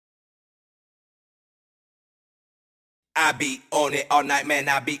I be on it all night, man,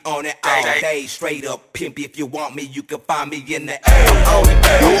 I be on it all day. Straight up pimp, if you want me, you can find me in the A. I'm on it,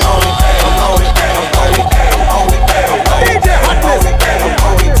 I'm on it, I'm on it, I'm on it, I'm on it, I'm on it, I'm on it, I'm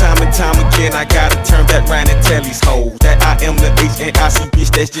on it. Time and time again, I gotta turn back round and tell these hoes that I am the HNIC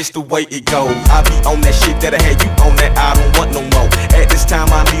bitch, that's just the way it goes. I be on that shit that I had you on that I don't want no more. At this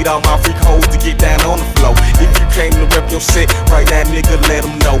time, I need all my freak hoes to get down on the floor. If you came to rep your set, right now, nigga, let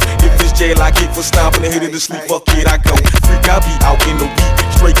them know. If it's jail, I get for stomping and hitting the sleep, fuck it, I go. Freak, I be out in the week,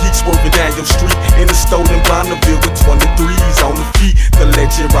 straight geek swerving down your street in the stolen Bonneville with 23s on the feet. The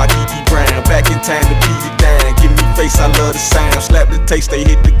legend Rocky E. Brown, back in time to beat it down. Give me face, I love the sound. Slap the taste, they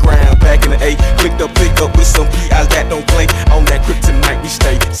hit the ground. Back in the A, clicked up, pick up with some PIs that don't play. On that kryptonite we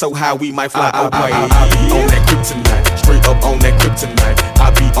stay, so high we might fly away. I be on that kryptonite, straight up on that kryptonite. I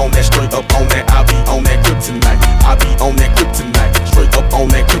be on that, straight up on that. I be on that kryptonite. I be on that kryptonite, straight up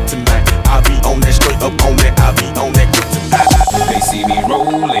on that kryptonite. I be on that, straight up on that. I be on that kryptonite. They see me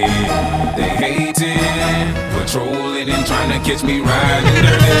rolling, they hating, patrolling and trying to catch me riding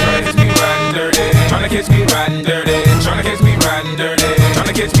dirty, trying to catch me riding dirty, trying to catch me riding dirty, trying to catch me riding dirty, trying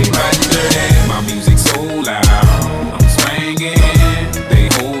to catch me riding dirty. My music so loud, I'm swinging.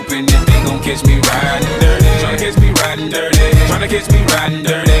 They hoping that they gon' catch me riding dirty, trying to catch me riding dirty, trying to catch me riding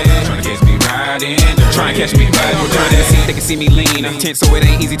dirty, trying to catch me riding dirty, trying to catch me riding dirty. They can see me lean, tense so it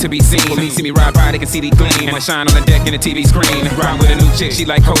ain't easy to be seen. When they see me ride by, they can see the gleam, and I shine on the deck in the TV screen. Ride with a new chick, she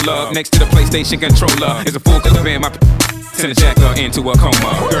like cola. Next to the PlayStation controller is a full clip in my. Send a jacker into a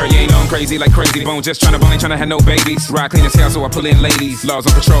coma. Girl, you ain't on crazy like Crazy Bone. Just tryna bone, ain't tryna have no babies. Ride clean as hell, so I pull in ladies. Laws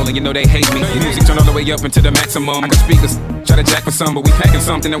on patrol, and you know they hate me. The music turn all the way up into the maximum. I got speakers, try to jack for some, but we packing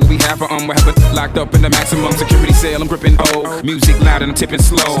something that we have for we have it locked up in the maximum security cell. I'm gripping O. Music loud and I'm tipping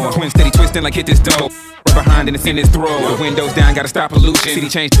slow. Twin steady twisting like hit this dough. Right behind and it's in his throat. The windows down, gotta stop pollution. City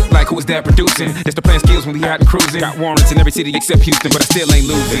changed like who was that producing? Just the plan skills when we out and cruising. Got warrants in every city except Houston, but I still ain't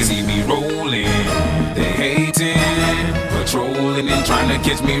losing. They see me rolling, they hating, patrolling and trying to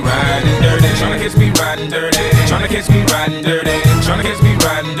catch me riding dirty, trying to catch me riding dirty, trying to catch me riding dirty, trying to catch me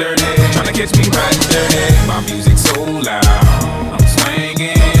riding dirty, trying to catch me riding dirty. My music so loud, I'm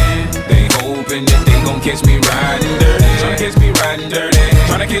swinging. They hoping that they gon' catch me riding dirty, trying to catch me riding dirty,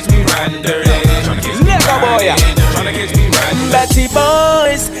 trying to catch me riding dirty, trying to catch me riding dirty, trying to catch me riding dirty. Batty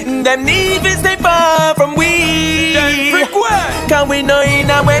boys, them needs they far from we. Can we know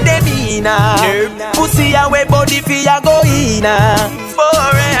inna where they be now? Pussy away body fi ya go inna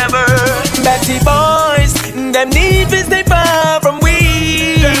forever. Batty boys, them needs they far from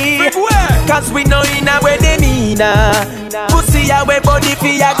we. Cause we know inna where they be now. Pussy away body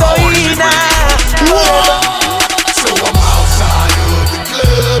fi ya go inna. So I'm outside of the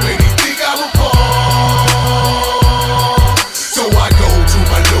club and he think I'm a pawn. So I go to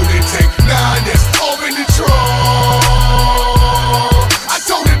my loaded tank, now that's off in the trunk. I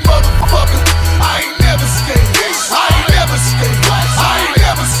told that motherfucker, I ain't never skate, I ain't never skate, I ain't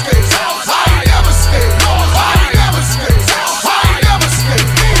never skate, I ain't never skate, I ain't never skate, I ain't never skate,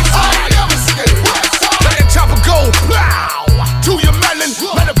 I ain't never skate. Let that chopper go, pow, to your melon.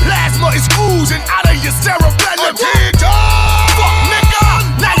 Let the plasma is oozing out of your cerebellum. Fuck nigga,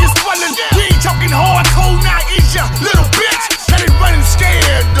 now you're swelling. We ain't talking hardcore, now is ya little bitch. That ain't running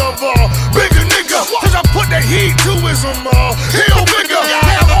scared of bigger nigga. Cause I put that heat to his heel bigger.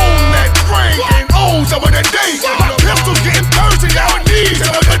 Have on that drink and own some of that day. My pistols getting thirsty, now it needs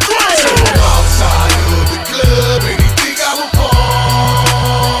another drink. So I'm outside of the club and he think I'm a pawn.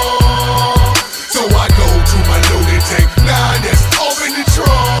 So I go to my loaded tank, now that's off in the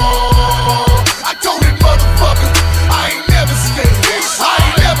trunk. I told that motherfucker, I ain't never skate, I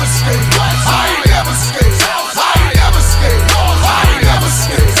ain't never skate, I ain't never skate, I ain't never skate, I ain't never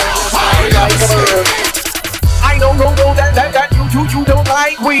skate, I ain't never skate. I know that you don't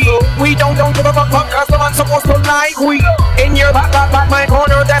like we don't give a fuck cause the man's supposed to like we. In your back my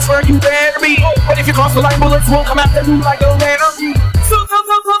corner, that's where you better be. But if you cross the line, bullets will come after you like a enemy. Suck your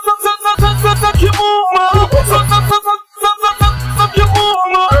mama, suck your mama,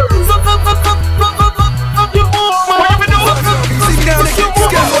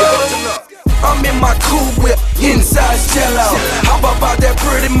 I'm in my cool whip, inside jello. How about that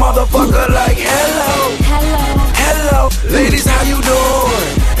pretty motherfucker like hello? Hello, ladies, how you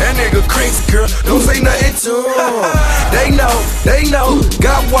doing? That nigga crazy, girl, don't say nothing to him. They know,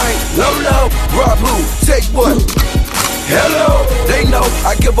 got white, low, rob who, take what? Hello, they know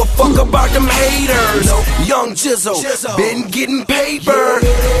I give a fuck about them haters. Young Jizzle, been getting paper.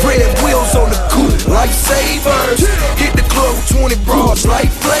 Red wheels on the coupe, lifesavers. Hit the club with 20 broads like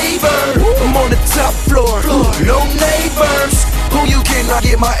flavor. I'm on the top floor, no neighbors. Who you can I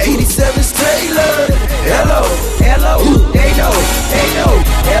get my 87s tailored? Hello, Hello, they know, hello,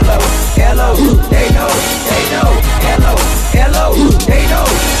 hello, they know, hello, they know.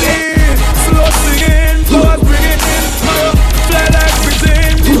 Yeah, slow singing, slow bringing in. Fly like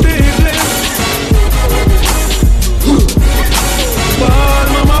prison, the evening. Ball,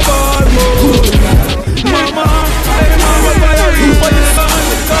 mama, ball, mama, hey mama, why are you for your son?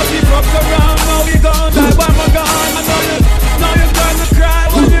 Cause he fucked around, now he gone, die by my gun. I know you're gonna cry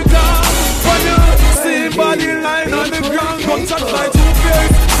when you're gone. When you see body lying on the ground, gunshot fly to the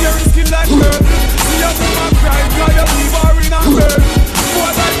face, your skin like dirt. See your mama cry, cause you leave her in a bird.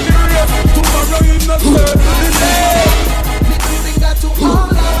 Boy, like serious, tomorrow you not serve. Little finger to all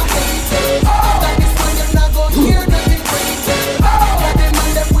our haters. That is why you're not gonna hear nothing crazy. That them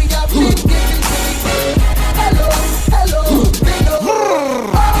and them we have been getting paper. Hello, they know.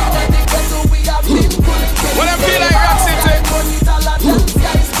 That the ghetto we have been pulling paper. When I feel like Rock City,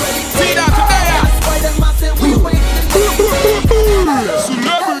 see that today. That's why them a say we wait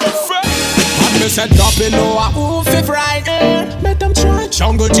Celebrity friend. Me said drop below a who fi frighten. Make them try.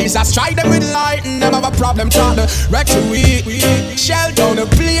 Jungle Jesus strike them with lightning. Them have a problem trying to wreck the we. Shell down the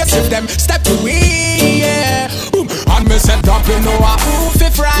place if them step to we. Yeah. And me said drop below a who fi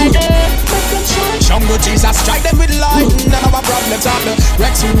frighten. Make them try. Jungle Jesus strike them with lightning. Them have a problem trying to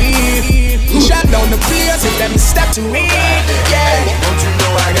wreck the we. Shell down the place if them step to we. Yeah. don't you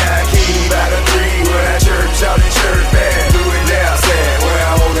know I got a key by the 3 when I church out in church band. Do it now, sad, where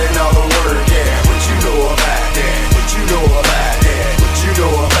I'm holding all the work, yeah. What you know about that? What you know about that? What you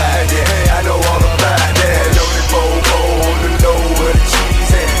know about that? Hey, I know all about that. Loaded bobo on the low where the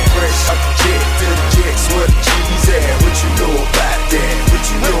cheese at. Fresh out the jet to the jets where the cheese at. What you know about that? What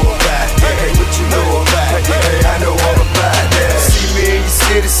you know about that? Hey, what you know about that? Hey, I know all about that. See me in your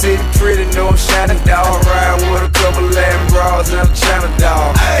city, sitting pretty, no I'm shining dog. Ride with a couple Latin bras and a China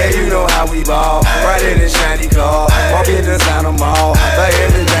dog. Hey, you know how we ball. Right in the shiny car. Walk in the Santa Mall. But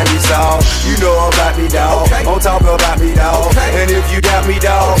everything we saw. You know about me, dawg. Don't talk about me, dawg. And if you doubt me,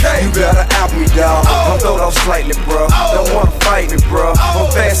 dawg, you better out me, dawg. I'm throwed off slightly, bro. Don't wanna fight me, bro.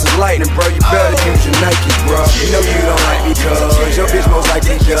 I'm fast as lightning, bro. You better use your Nike, bro. You know you don't like me, cuz your bitch most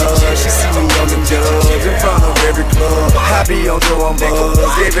likely does. She see me on the dubs in front of every club. I be on throwing buzz,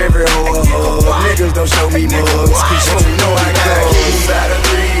 give every hoe a hug. Niggas don't show me mugs, cause you know I got a key by the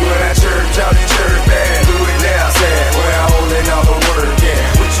 3 when I church out in church band. Do it now, sad, where I'm holding all the work, yeah.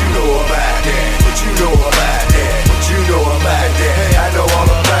 What you know about that? What you know about that? What you know about that? Hey, I know all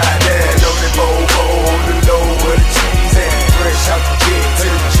about that. Loaded bobo on the low where the cheese at. Fresh out the jet to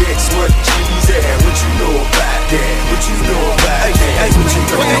the jets where the cheese at. What you know about that? What you know about that? What you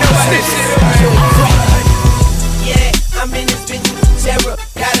know about that? Yeah, I'm in this bitch with terror.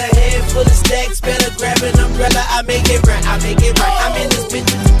 Got a head full of stacks, better grab an umbrella. I make it right, I make it right. I'm in this bitch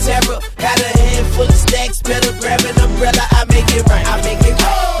with terror. Got a head full of stacks, better grab an umbrella. I make it right, I make it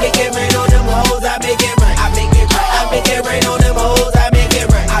right. Make it rain on them hoes, I make it right, I make it right. I make it rain on them hoes, I make it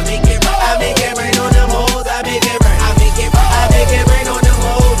right, I make it right. I make it rain on them hoes, I make it right, I make it right. I make it rain on them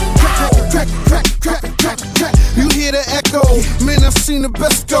hoes. Crack. You hear the echo? Man, I've seen the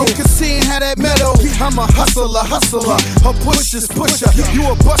best go. Cause seeing how that metal. I'm a hustler. A pusher's pusher.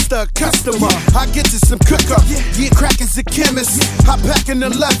 You a buster, a customer. I get you some cooker. Yeah, cracking's a chemist. I pack an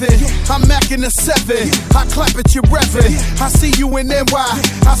 11. I'm macking a 7. I clap at your reverend. I see you in NY.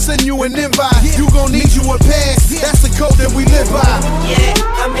 I send you an invite. You gon' need you a pass. That's the code that we live by. Yeah,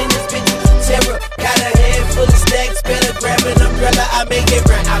 I'm in this bitch with terror. Got a head full of stacks, better grab an umbrella. I make it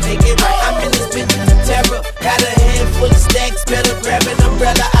right, I make it right. I'm in this bitch with terror. Got a head full of stacks, better grab an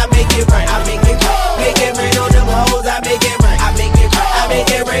umbrella. I make it right, I make it right. Make it rain on them hoes, I make it right, I make it right. I make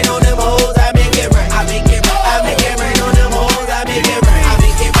it rain on them hoes, I make it right, I make it right. I make it rain on them hoes, I make it right, I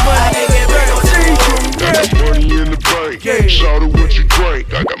make it right. I make it rain on them hoes. I got money in the bank. Shout out what you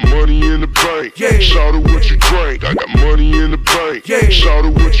drink. I got money in the bank. Shout out what you drink. I got money in the bank. Shout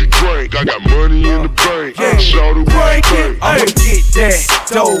out what you drink. I got money in the bank. Shout out what you drink. I'ma get that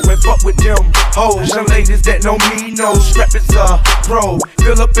dough and fuck with them hoes. Young ladies that know me know strap is a pro.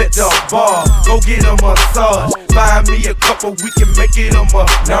 Fill up at the bar, go get a massage. Find me a couple, we can make it a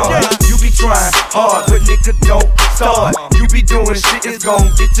menage. You be trying hard, but nigga don't start. You be doing shit, it's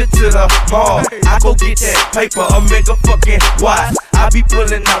gon' get you to the mall. I go get that paper, a mega fucking watch. I I be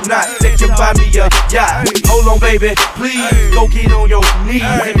pulling out knots that can buy me a yacht. Hold on, baby, please, go get on your knees.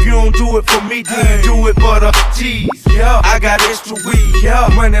 If you don't do it for me, then you do it for the cheese. I got extra weed,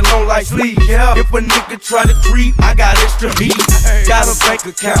 money long like sleep. If a nigga try to creep, I got extra heat. Got a bank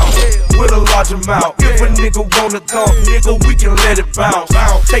account with a large amount. If a nigga wanna talk, nigga, we can let it bounce.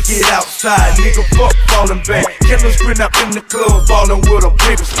 Take it outside, nigga, fuck falling back. Killers grin up in the club, ballin' with a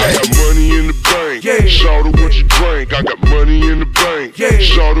big stack. I got money in the bank, shout out what you drink. I got money in the bank,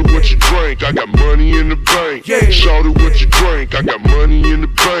 shout out what you drink. I got money in the bank, shout out what you drink. I got money in the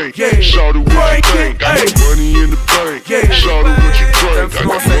bank, shout out what you think. I got money in the bank, shout out what you drink. I got money in the bank, shout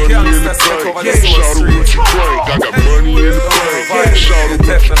out what you drink. I got money in the bank, shout out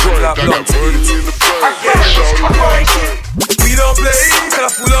what you drink. I got money in the bank, shout out what you drink. We don't play, till I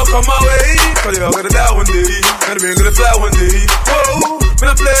pull up on my way. Cause you're gonna die one day, and the rain gonna fly one day. Whoa, we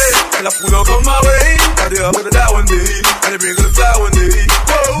don't play, till I pull up on my way. Cause you're gonna die one day, and the rain gonna fly one day.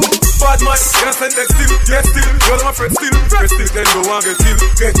 Whoa, bad man, can I send that still? Yes, still, you're my friend still. Friend still, then go on, get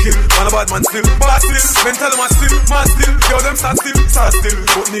killed. Man, a bad man still, bad still. Mental man still, man still. Yo, them start still.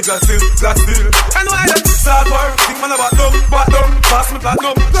 But niggas still, black still. And why that start war? Think man about dumb, pass me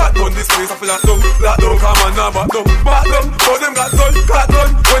platinum. Shot down this place, I feel like dumb, come on now, back dumb. But them got done.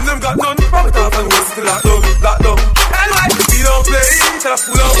 When them got none, pop it off and we'll still locked down. And why we don't play, till I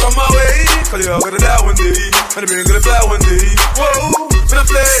pull up on my way. Cause you're gonna die one day, and the rain gonna fly one day. Whoa, we don't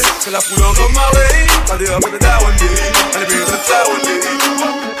play, till I pull up on my way. Cause you're gonna die one day, and the rain gonna fly one day.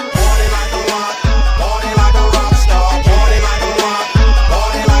 Party like a rock, party like a rock star. Party like a rock,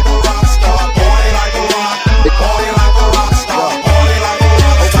 party like a rock star. Party like a rock, party like a rock star. Party like a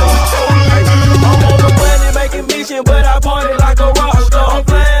rock star. I'm on the money making mission, but I party like a rock star. I'm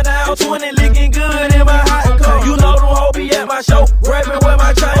flying out 20, looking good in my hot car. You know them hoes be at my show, grabbing where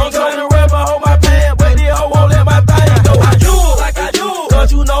my chain go. I'm trying to rub my hoe my pants, but these hoes won't let my thing go. I do it like I do it,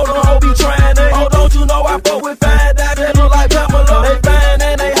 cause you know them hoes be trying to. Oh, don't you know I fuck with fine that they look like Pamela. They fine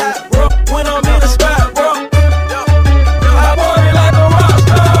and they hot, bro. When I'm in the spot, bro, I party like a rock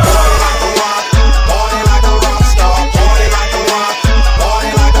star. Party like a rock, party like a rock star. Party like a rock,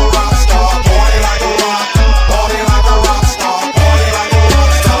 party like a rock star. Party like a rock, party like a rock star. Party like a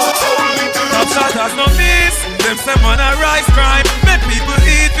rock star. Top shot has no miss. Them say man a rise crime. Make people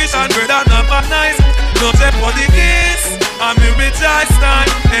eat fish and bread and have a nice. No check for the kiss. I'm in rejoice time.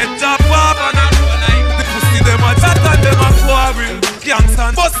 Head top up and I roll like the pussy them a chat and them a quarrel.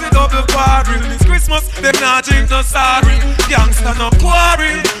 Gangsta bust it up the barrel. It's Christmas, them not drink no sorry. Gangsta no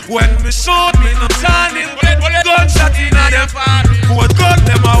quarrel. When me shoot me no planning. Gunshot in a them barrel. What gun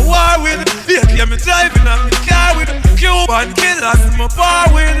them a war with? Lately me driving on me car with Cuban killers in my bar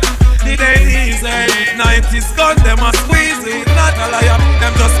with. It ain't easy. 90s gun them a squeeze it. Not a liar,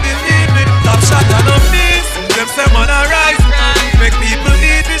 them just believe it. Top shot and no miss. Them say man a rise. Make people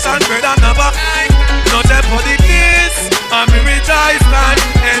eat fish and bread and have a no check for the kids. I'm in rejoice time.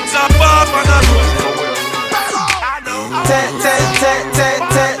 And chop off and I roll.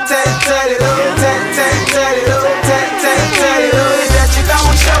 That you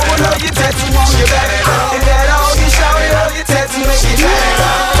gon' show it or you tattoo on your back. If that all you show it or you tattoo make it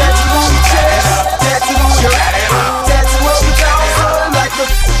happen. Tattoo on your chest, tattoo on your tattoo up your torso like a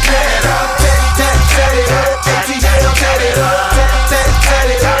tat it up. ATJ don't tat it up. Tat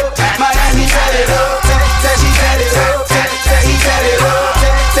it up. Miami tat it up. Tat she tat it up. Tat he tat it up.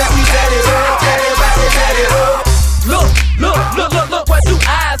 Tat we tat it up. Everybody tat it up. Look what two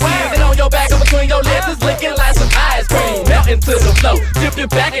eyes see. It on your back and between your lips is licking like some ice cream. Melting to the flow, dip it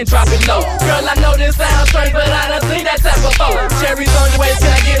back and drop it low. Girl, I know this sounds strange, but I done seen that tap before. Cherries on your waist,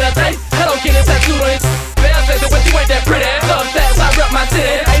 can I get a taste? Hello, kitty tattooed on it. Bell says it, but you ain't that pretty. Love stats, I rep my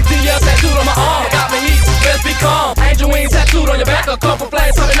titties. ATL tattooed on my arm, got me heat. Let's be calm. Angel wings tattooed on your back, a couple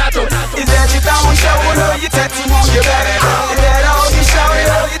flames coming out your. Is that you gon' show it or you tattoo on your back? Is that all you show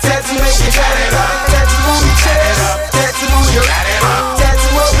it or you tattoo make it happen? Tattoo on your chest, tattoo on your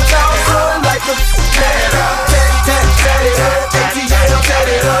tattoo up your torso like a tat it up. ATJ don't tat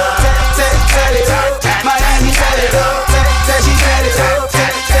it up. Tat it up. Miami tat it up. Tat she tat it up.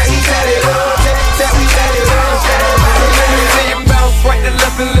 Tat he tat it up. Tat we tat it up. Till you bounce right and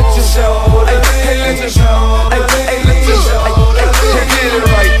left and lift your shoulder. Hey, lift your shoulder. Hey, lift your shoulder. Hey, get it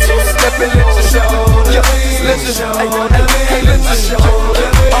right. Two-step and lift your shoulder. Lift your shoulder. Hey, lift your shoulder.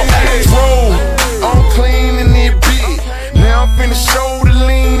 Okay, roll. I'm clean in this bitch. Now I'm finna show the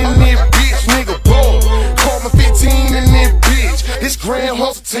lean in this bitch. Nigga, boom. Call me 15 in this bitch. This grand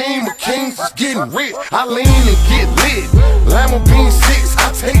hustle team of kings is getting rich. I lean and get lit. Lima bean 6, I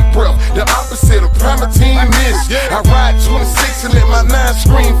take breath. The opposite of Primatine miss. I ride 26 and let my 9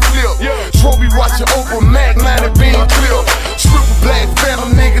 screen flip. Trophy watching over Mac 90 being clip. Triple black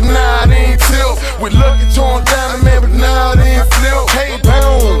With lucky torn down, man, but now they ain't flip. Hey,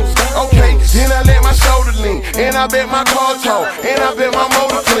 bounce. Okay, then I let my shoulder lean. And I bet my car talk. And I bet my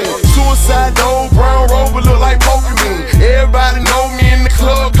motor clean. Suicide, the old brown rover look like Pokemon. Everybody know me in the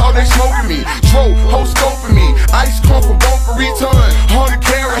club, cause they smoking me. Tro, ho scoping me. Ice come from both for return. 100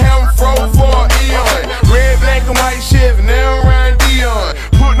 carat, have them froze for an eon. Red, black, and white Chevy, now around Dion.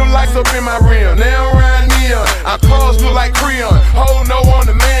 Put them lights up in my rim, now around neon. Our cars look like Creon. Hold no on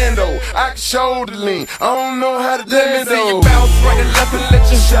the man though. I can shoulder lean. I don't know how to dance though. Let me see you bounce right and left and let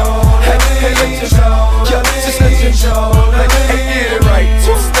your show. Hey, hey, let your show. Yeah, just let your show. Hey, hey, get it right.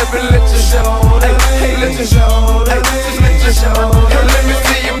 Two step and let your show. Hey, hey, let your show. Hey, just let your show. Hey, let me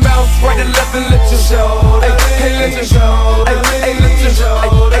see you bounce right and left and let your show. Hey, hey, let your show. Hey, hey, let your show.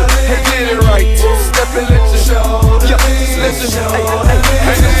 Hey, hey, get it right. Two step and let your show. Yeah, just let your show. Hey, hey,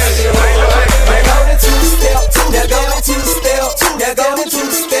 hey, let your show. Now go to two step. Now go to two step. Now go to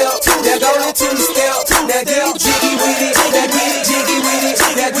two step. Now go to two step. Now get jiggy with it. Now get it jiggy with it.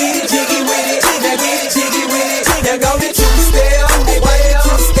 Now get it jiggy with it. Now get it jiggy with it. Now go to two step. Hey, why you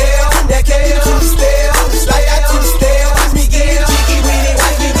two step? Now get it two step. Slide out two step. Me get jiggy with it.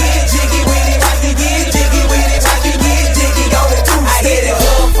 Why you get jiggy with it? Why you get jiggy with it? Why you get jiggy? Go to two step. I hit it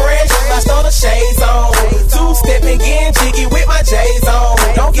up fresh. My starter shades on. Two step and getting jiggy with my J's on.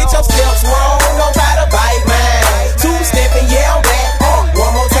 Don't get your steps wrong. Don't try to bite mine. Two step and yell back.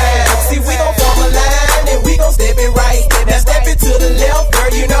 One more time. See, we gon' form a line and we gon' step it right. Now step it to the left,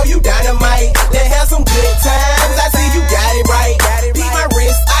 girl, you know you dynamite. Then have some good times, I see you got it right. Beat my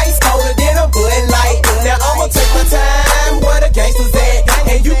wrist, ice colder than a Bud Light. Now I'ma take my time, where the gangsters at?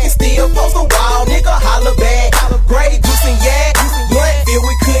 And you can still post a wall, nigga, holla back. Grey goose and yak, blunt filled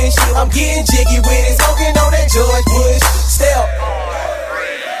with kush. I'm getting jiggy with it, smoking on that George Bush. Step.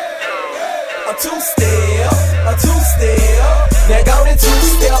 A two-step, a two-step. Now go to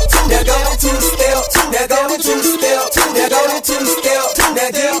two-step, now go to two-step, now go to two-step, now go to two-step. Now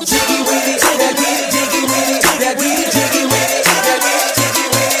get jiggy with it, now get jiggy with it, now get jiggy with it, now get jiggy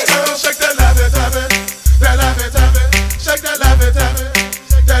with it. Girl, shake that love it, have it, that love it, have it. Shake that love it, have it,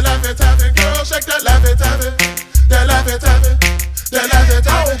 that love it, have it. Girl, shake that love it, have it, that love it, have it, that love it,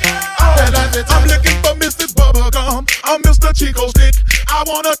 have it, that love it. I'm looking for Mrs. Bubblegum, I'm Mr. Chico Stick. I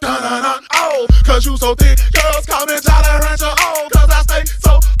wanna dun-dun-dun, oh, cause you so thick. Girls call me Jolly Rancher, oh, cause I stay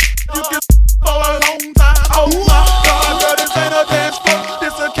so you can for a long time. Oh my God, girl, this ain't a dance floor,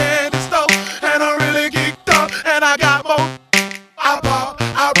 this a candy store. And I'm really geeked up, and I got more. I pop,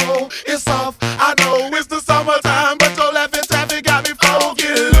 I roll, it's soft. I know it's the summertime, but your laughing taffy got me full.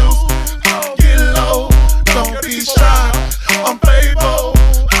 Get loose, get low, don't be shy. I'm playful.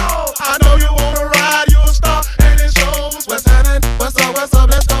 I know you wanna ride, you a star, and it shows. What's happening? What's up? What's up?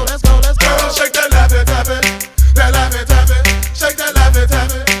 Let's go, let's go, let's go. Girl, shake that laffy taffy, that laffy taffy. Shake that laffy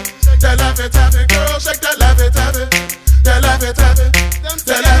taffy, that laffy taffy. Girl, shake that laffy taffy, that laffy taffy,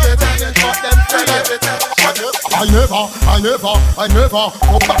 that laffy taffy. That laffy taffy. I never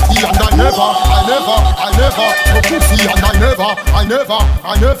go back here, and I never go pussy, and I never go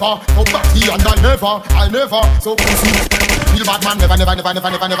back here, and I never so pussy.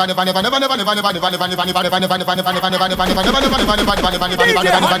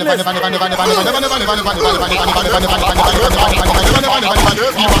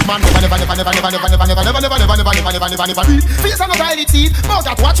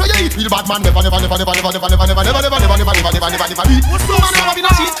 Real bad man never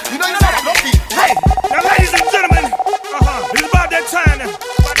Hey, now ladies and gentlemen, it's about that time now.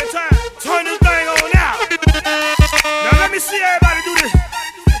 About that time. Turn this thing on out. Now let me see everybody do this.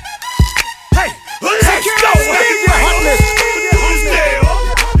 Hey, let's go. Hottnes.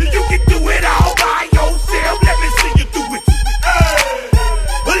 You can do it all by yourself. Let me see you do it.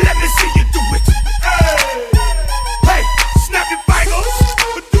 Let me see you do it. Hey, snap your fingers.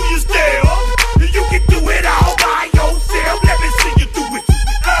 Do your step. You can do it all by yourself. Let me see you do it.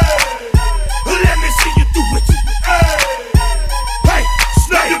 Let me see you do it. Hey,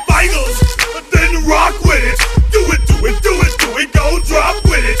 snap your fingers. Then rock with it. Do it, do it, do it, do it. Go drop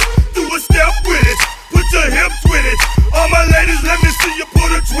with it. Do a step with it. Put your hips with it. All my ladies, let me see you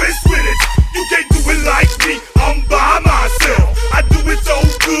put a twist with it. You can't do it like me. I'm by myself. I do it so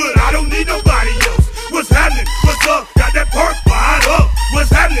good. I don't need nobody else. What's happening? What's up? Got that perk fired up. What's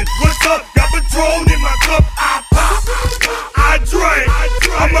happening? What's up? Got Patron in my cup. I pop. I drink.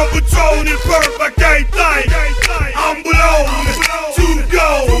 I'm a Patron and perk. I can't think. I'm blown to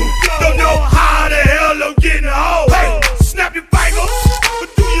go. Don't know how the hell I'm getting home. Hey, snap your fingers.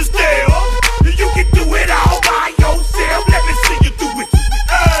 Do your step. You can do it all by yourself. Let me see you do it.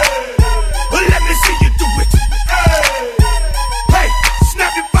 Let me see you do it. Hey,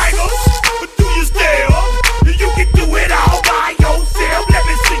 snap your fingers. Do your step.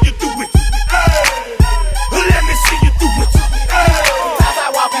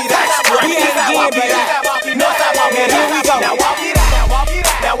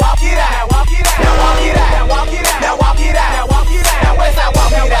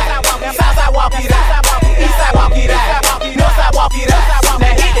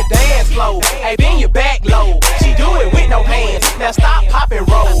 slow. Hey, bend your back low. She do it with no hands. Now stop, pop and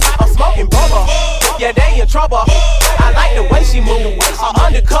roll. I'm smoking bubble. Yeah, they in trouble. I like the way she move.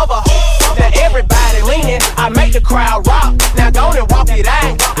 Undercover. Now everybody leaning. I make the crowd rock. Now go and walk it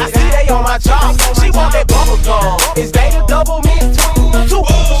out. I see they on my job. She want that bubble gum. Is they the double mint? Two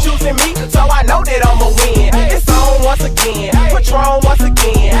shooting me, so I know that I'ma win. It's on once again. Patron once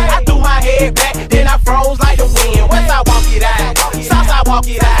again. I threw my head back, then I froze like the wind. West I walk it out. South I walk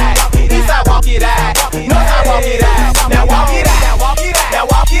it out. East I walk it out. North I walk it out. Now walk it out. Now walk it out. Now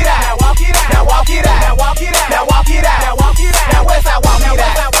walk it out. Now walk it out. Now walk it out. Now walk it out. Now walk it out. Now west I walk it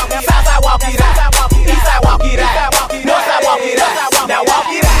out. South I walk it out. East I walk it out. North I walk it out. Now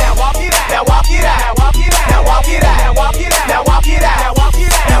walk it out. Now walk it out. Now walk it out. Now walk it out. Now walk it out. Now walk it out. Now walk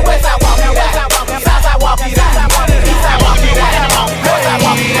it out. Now west I walk it out. South I walk it out. East I walk it out. North I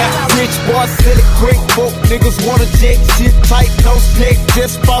walk it out. Rich boy, silly quick, folk niggas wanna jet, shit tight, no slick,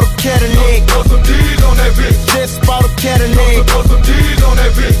 just bought a Cadillac. Throw some D's on that bitch. Just bought a Cadillac. Throw some D's on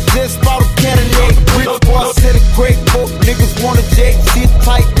that bitch. Just bought a Cadillac. Rich boy, silly quick, folk niggas wanna jet, shit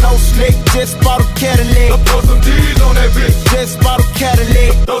tight, no slick, just bought a Cadillac. Throw some D's on that bitch. Just bought a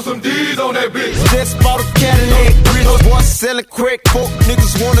Cadillac. Throw some D's on that bitch. Just bought a Cadillac. Rich boy, selling crack, folk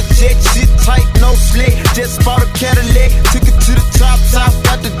niggas wanna jet, shit tight, no slick, just bought a Cadillac. Took it to the top,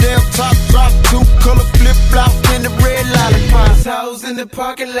 got the damn top drop, 2-color flip flop in the red lollipop. Toes in the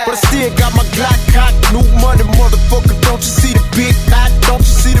parking lot. But I still got my Glock cock, new money, motherfucker. Don't you see the big knot? Don't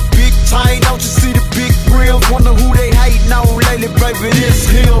you see the big chain? Don't you see the big grills? Wonder who they hating on lately, baby. This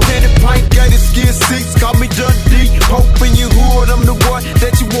him. Candy pint, gated skin seats, call me Dundee. Hope in your hood, I'm the one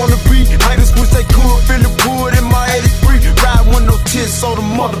that you wanna be. Haters wish they could feel the wood in my 83. Ride with no tits, so the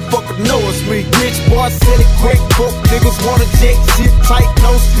motherfucker know it's me. Rich boy, silly quick, broke niggas wanna jet, shit tight,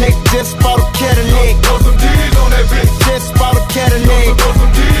 no slick, just bought a Cadillac. Throw some D's on that bitch. Just bought a Cadillac. Throw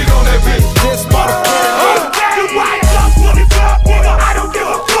some D's on that bitch. Just bought a Cadillac. You white up for the club, nigga. I don't give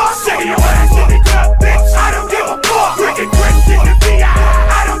a fuck. Say your ass in the club, bitch. I don't give a fuck. Drinking grits in the VI.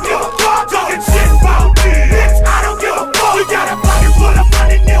 I don't give a fuck. Talking shit about me, bitch. I don't give a fuck. You got a pocket full of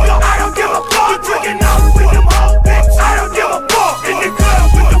money, nigga. I don't give a fuck. You drinking up with them hoes, bitch. I don't give a fuck. In the club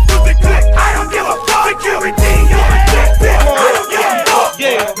with the pussy click. I don't give a fuck. Security on the dick, bitch. I don't give a fuck.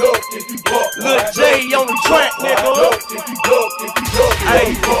 Yeah, Lil J on the track, nigga.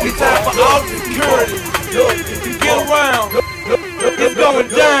 Hey, it's time for all the security. Get around. It's going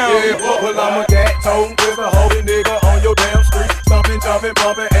down. Yeah, well, I'm a gat tone with a holy nigga on your damn street. Stomping, jumping,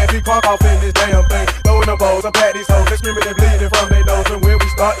 bumping, and be crunk off in this damn thing. Throwing the bowls, I pat these hoes, they screaming and bleeding from their nose. And when we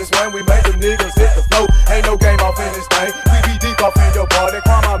start this swing, we make them niggas hit the flow. Ain't no game off in this thing. We be deep off in your party.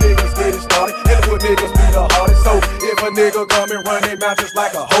 Crime our niggas get it started. Hillwood niggas be the hardest. So if a nigga come and run their mouth just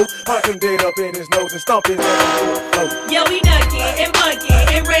like a hoe, punch him dead up in his nose and stomp his ass. Yeah, we ducking and bucking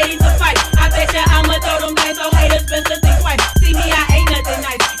and ready to fight. I bet ya I'ma throw them dice so haters best to think twice. See me, I ain't nothing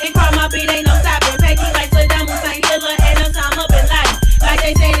nice. And crime my beat ain't no stopping. Peggy like Saddam Hussein, Hitler, and Osama bin Laden. Like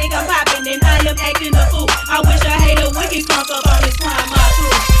they say they come popping, and I am acting a fool. I wish I had a wicked crunk up on this crime, my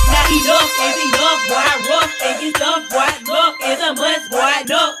crew. Now he look, is he look, boy, rough, and you stuff, boy. Look is a must, boy.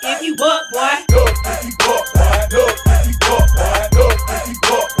 Look if you buck, boy. Look if you buck, boy. Look if you buck, boy. Look if you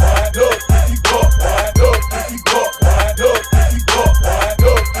buck, boy. Look if you buck, boy. Look if you buck, boy. Look if you buck, boy.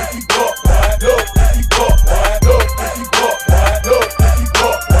 Look if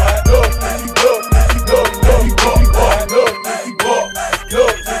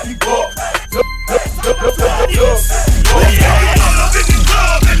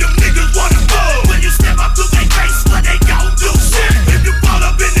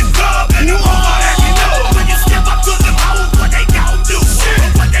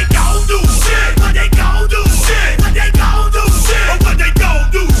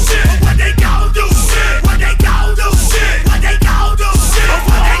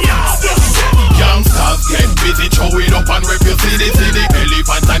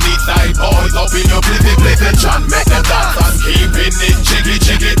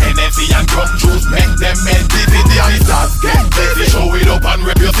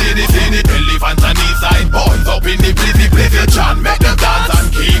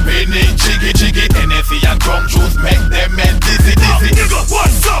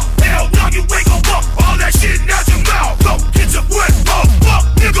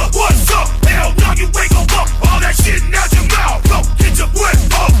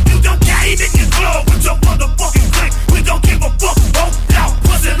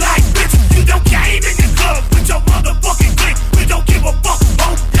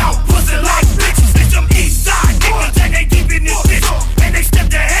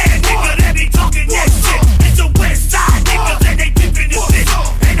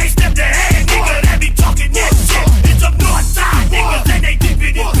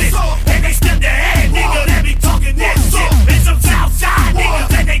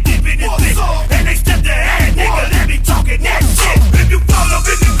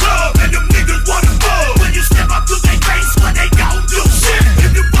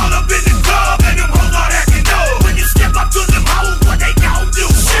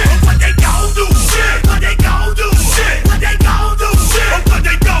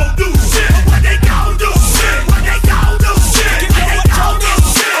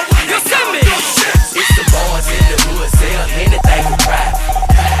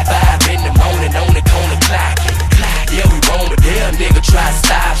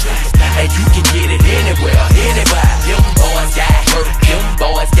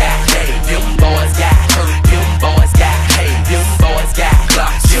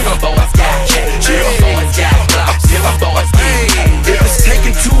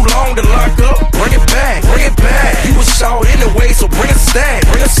long to lock up, bring it back, bring it back. You was short anyway, so bring a stack,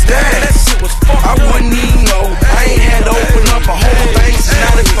 bring a stack. That shit was fucked. I wouldn't even know. I ain't had to open up a whole thing since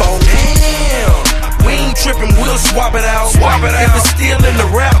 94. Damn. We ain't trippin', we'll swap it out. Swap it out. If it's still in the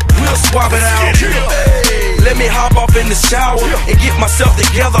rap, we'll swap it out. Let me hop off in the shower and get myself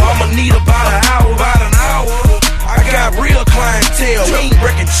together. I'ma need about an hour. I got real clientele. We ain't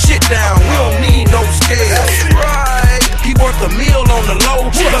breaking shit down. We don't need no scale. Right. He worth a meal on the low.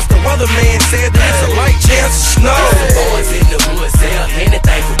 Plus the weatherman said that it's a light chance of snow. Boys in the hood sell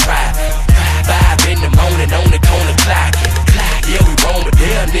anything for private. 5 in the morning on the corner clocking. Yeah, we roam, but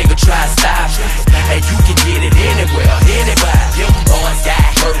there a nigga try to stop us. Hey, you can get it anywhere, anybody. Them boys got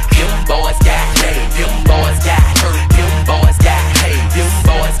hurt, them boys got paid, them boys got hurt, them boys got paid, them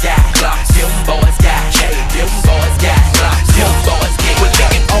boys got clocks, them boys got paid, them boys got clocks, them boys get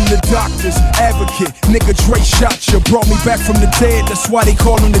licking. I'm the doctor's advocate. Nigga Dre shot you, brought me back from the dead. That's why they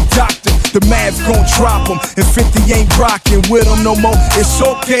call him the doctor. The Mavs gon' drop him, and 50 ain't rockin' with him no more. It's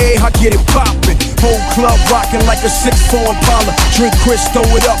okay, I get it poppin'. Whole club rockin' like a 6'4" Impala. Drink Chris, throw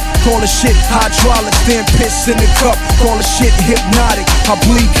it up, call the shit hydraulic. Then piss in the cup, call the shit hypnotic. I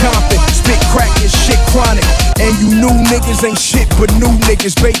bleed Compton, spit crack and shit chronic. And you new niggas ain't shit but new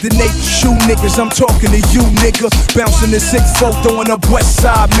niggas. Bait the Nate shoe niggas, I'm talking to you nigga. Bouncing the 6'4", throwing up West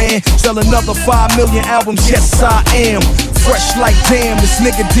Side, man. Sell another 5 million albums, yes I am. Fresh like damn, this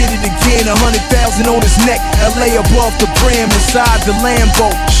nigga did it again. 100,000 on his neck, LA above the brim. Inside the Lambo,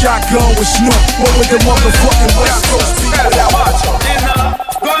 shotgun with Snoop. What with the motherfucking West Coast people without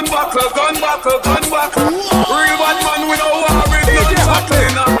Gun buckle, gun buckle, gun buckle. Real bad man with no worry, gun buckle.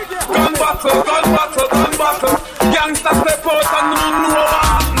 Gun buckle, gun buckle, gun buckle. Youngsters step out and no know what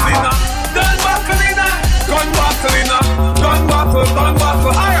happens. Gun buckle in a, gun buckle in a, gun buckle, gun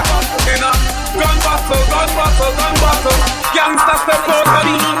buckle, higher buckle in a. Gun buckle, gun buckle, gun buckle. Youngsters step out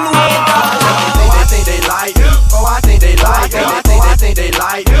and no know what happens. I think they like you. Oh, I think they like you. I think they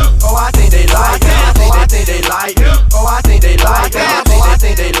like you. Oh, I think they like you. I think they like you. Oh, I think they like you. I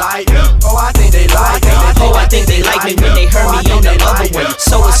think they like you. Oh, I think they like you. Oh, I think they like me when they heard me on the other one.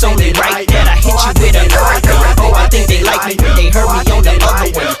 So it's only right that I hit you with another one. Oh, I think they like me when they heard me on the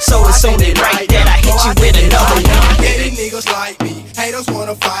other one. So it's only right that I hit you with another one. Yeah, these niggas like me. Haters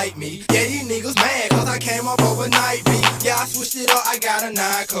wanna fight me. Yeah, these niggas mad cause I came up overnight beat. Yeah, I switched it up, I got a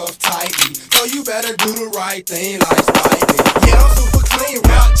 9 cuff tightly. So you better do the right thing like Spike Lee. Yeah, I'm super clean,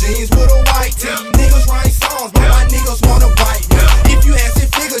 rock jeans with a white tee. Niggas write songs, but my niggas wanna bite me. If you had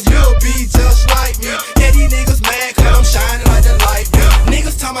 6 figures, you'll be just like me. Yeah, these niggas mad cause I'm shining like the light beam.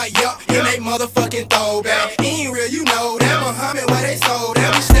 Niggas talking about yup, in they motherfucking throwback. Ain't real, you know that Muhammad where they sold. They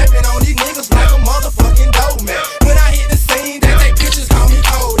be stepping on these niggas like a motherfucking dope man. When I hit the scene, they take pictures, call me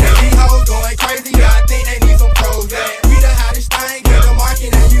cold. And these hoes going crazy, I think they need some pros. We the hottest thing in the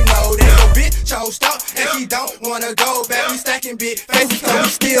market, and you know that. So bitch chose up, and she don't wanna go back. We stacking big faces, so we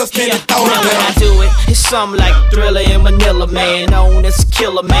still spinning Now when I do it, it's something like Thriller in Manila, man. Known as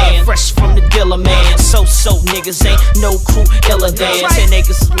Killer Man, fresh from the dealer, man. So niggas ain't no crew iller than 10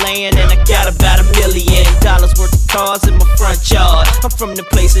 acres of land, and I got about $1 million worth of cars in my front yard. I'm from the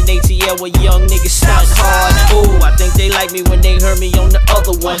place in ATL where young niggas stunt hard. Ooh, I think they like me when they heard me on the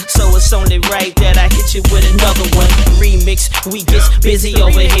other one. So it's only right that I hit you with another one. Remix, we get busy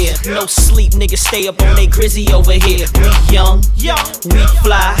over here. No sleep, niggas stay up on they grizzy over here. We young, we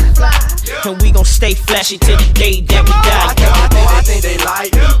fly, and we gon' stay flashy till the day that we die. Oh, I think they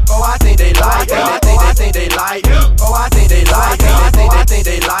like you. Oh, I think they like you. I think they like you. Oh, I think they like you. I think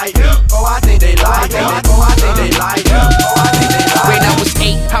they like you. Oh, I think they like you. Oh, I think they like you. Oh, I think they like you. When I was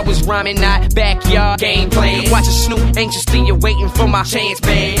 8, I was rhyming, not backyard game playing. Watching Snoop anxiously waiting for my chance,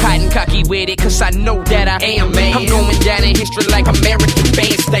 man. Hot and cocky with it, cause I know that I am, man. I'm going down in history like American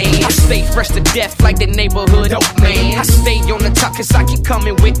Bandstand. I stay fresh to death like the neighborhood dope man. I stay on the top cause I keep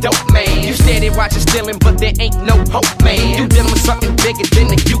coming with dope, man. You steady watching stealing, but there ain't no hope, man. You dealing with something bigger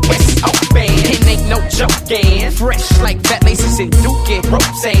than the US Open. It ain't no joking. Fresh like fat laces and Duke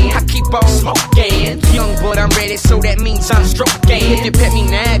ropes, and I keep on smoking. Young but I'm ready, so that means I'm stroking. If you pet me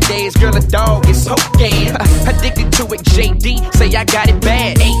nowadays, girl, a dog is smoking. Addicted to it, JD, say I got it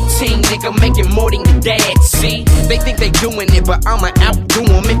bad. 18, nigga, making more than your dad. See, they think they doing it, but I'ma outdo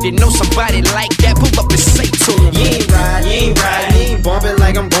them. If you know somebody like that, pull up and say to them. You ain't ride, you ain't ride, you ain't bumping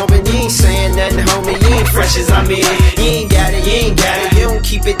like I'm bumping. You ain't saying nothing, homie, you ain't fresh as I'm in. You ain't got it, you ain't got it. You don't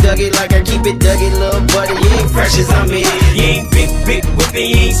keep it duggy like I keep it duggy, little buddy. You ain't fresh as I'm in. You ain't big whipping,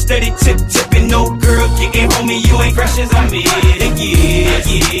 you ain't steady tipping. No girl kicking, homie, you ain't fresh as I'm in. Yeah,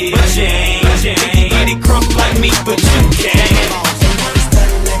 but you ain't get it crunk like me, but you can.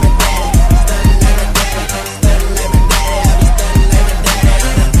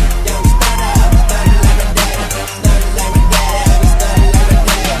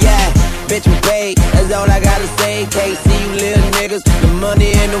 way. Can't see you little niggas, the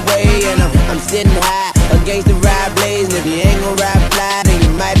money in the way. And I'm sitting high against the ride blaze. And if you ain't gon' ride fly, then you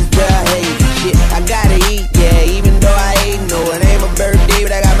might as well hate. Shit, I gotta eat, yeah, even though I ain't. No, it ain't my birthday,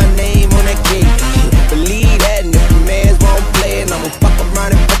 but I got my name on that cake. Shit, believe that, and if the mans won't play, and I'ma fuck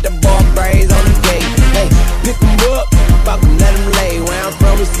around and put the ball brains on the gate. Hey, pick 'em up, fuck 'em, let 'em lay. Where I'm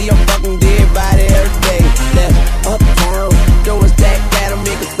from, we see a fucking dead body every day. That's uptown, throw a stack at 'em,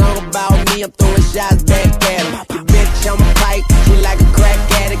 make a song about me, I'm throwing shots back at 'em. Your bitch on my pipe, she like a crack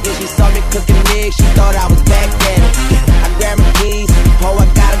addict, and she saw me cooking eggs, she thought I was back at it. I grabbed my keys, oh I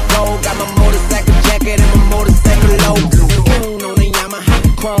gotta go, got my motorcycle jacket and my motorcycle low. Boom on the Yamaha,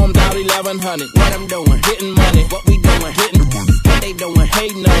 chromed out 1100. What I'm doing, hitting money, what we doing, hitting. What they doing,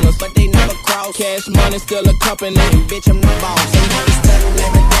 hating on us, but they never cross. Cash money still accompanying, bitch I'm the boss. And now we stunning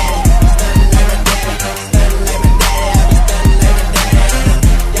like my daddy, stunning like my daddy, stunning like my daddy, I be stunning like my daddy.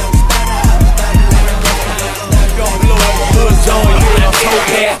 Young stunner, stunning like my daddy. Gon' blow up a hood joint, I'm so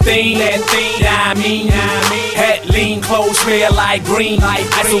that thing, yeah, I mean, hat lean, clothes smell like green,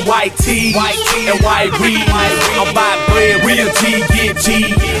 ice a white tee, and white weed. I'm by bread, real G, get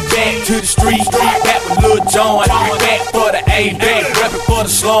G, back to the street, back with Lil John, back for the A, back reppin' for the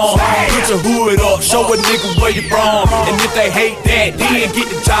slum. Put your hood up, show a nigga where you from, and if they hate that, then get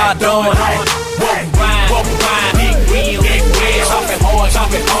the job done. Walk around, big wheel, big wheel,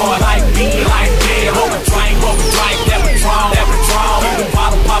 chop it hard, like me, like that. Hold a drink, that Patron, keep the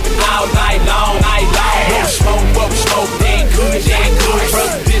bottle popping all night long. What we smoke, that good,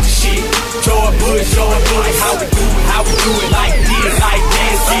 presidential shit. George Bush, how we do it, like this,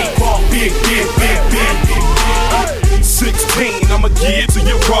 get crunk, big. 16, I'ma give it to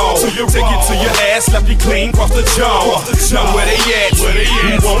you raw. Take it to your ass, slap you clean, cross the jaw. Now where they at?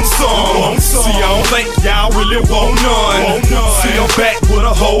 Who want some? See, I don't think y'all really want none. See, I'm back with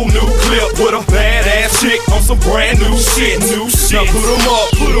a whole new clip, with a badass chick on some brand new shit. Now put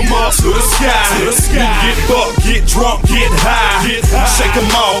 'em up to the sky. Get fucked, get drunk, get high. Shake 'em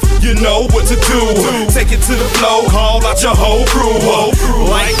off, you know what to do. Take it to the floor, call out your whole crew.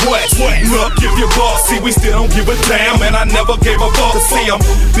 Like what? Look, give your boss. See, we still don't give a damn, and I never gave a fuck. See, I'm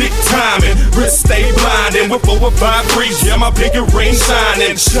big timing, wrist stay blinding with 4 or 5 3s. Yeah, my pinky ring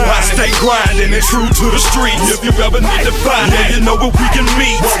shining. I stay grinding and true to the streets. If you ever need to find it, you know where we can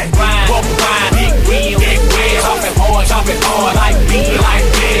meet. Walk around, big wheel, chop it hard, like me, like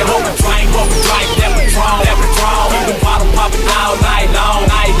that. Hold a drink, that Patron, keep the bottle popping all night long.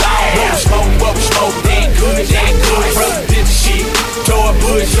 What we smoke, that good, presidential shit. George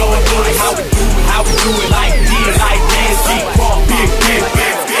Bush, how we do it, like this, get crunk, big.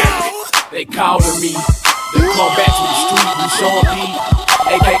 They calling me, they come back to the street, we Sean P,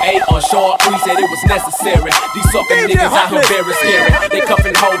 AKA on Short 3, said it was necessary. These sucker niggas out here very scary. They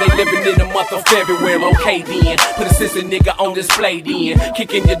cuffin' hoe, they living in the month of February. Okay then, put a sissy nigga on display then.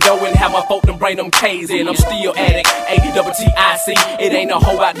 Kick in your door and have my folk them bring them K's in. I'm still addict, A-double-T-I-C. It ain't a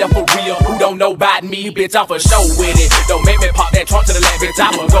hoe out there for real who don't know about me, bitch, I'm for show with it. Don't make me pop that trunk to the left, bitch,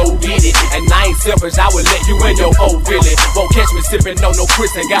 I'ma go get it. And I ain't selfish, I would let you in your old Billy. Won't catch me sippin', no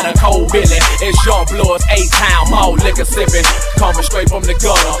Chris and got a cold Billy. It's Jean Blood's A-Town, all liquor sippin'. Coming straight from the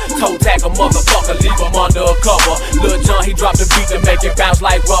gutter. Toe tag a motherfucker, leave him under a cover. Lil John, he dropped the beat to make it bounce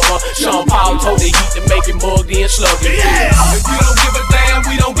like rubber. Sean Paul told the heat to make it mugged in sluggy. Yeah. If you don't give a damn,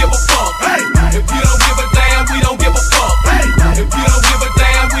 we don't give a fuck. Hey. If you don't give a damn, we don't give a fuck. Hey. If you don't give a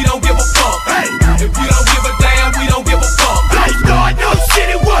damn, we don't give a fuck. Hey. If you don't give a damn, we don't give a fuck. Don't start no shit,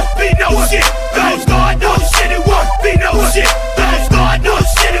 it won't be no shit. Don't start no shit, it won't be no shit. Don't start no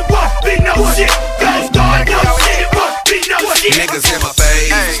shit, it won't be no shit. Don't start no shit, it won't be no shit. Niggas in my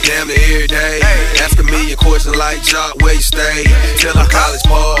face, damn near every day. Asking me a question like, Jock, where you stay? Tell them college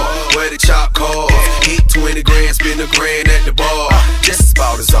ball, where the chop cars. Hit 20 grand, spend a grand at the bar. Just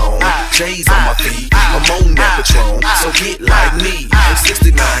about his own, J's on my feet. I'm on that Patron, so get like me.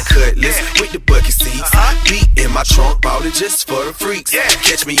 69 cutlass with the bucket seats. Beat in my trunk, bought it just for the freaks.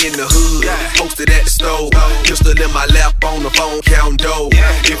 Catch me in the hood, posted at the stove. Pistol in my lap on the phone, counting dough.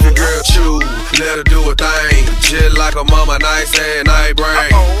 If your girl choose, let her do a thing. Just like a mama, nice and night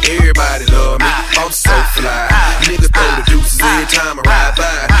brain. Everybody love me, I'm so fly. Niggas throw the deuces every time I ride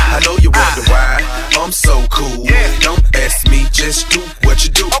by. I know you wonder why, I'm so cool. Don't ask me, just do what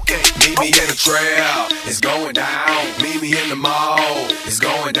you do. Meet me in the trail, it's going down. Meet me in the mall, it's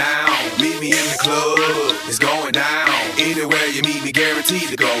going down. Meet me in the club, it's going down. Anywhere you meet me, guaranteed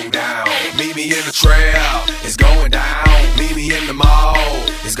to go down. Meet me in the trail, it's going down. Meet me in the mall,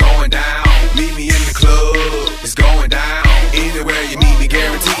 it's going down. Meet me in the club, it's going down. Anywhere you meet me,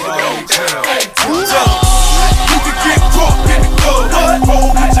 guaranteed to go down. You can get caught in the club.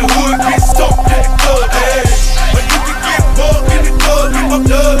 Roll with your hood, get stumped in the club. Hey.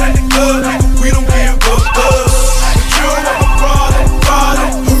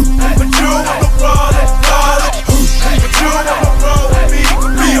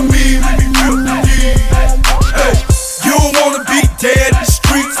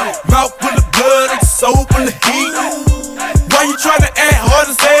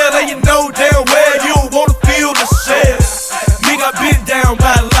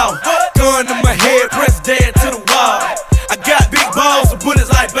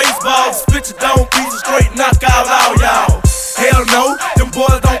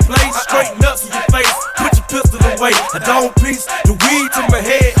 don't play, straight nuts in your face. Put your pistol away. I don't piece the weed to my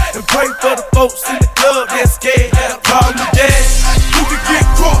head and pray for the folks in the club that's scared. Call me dad. You can get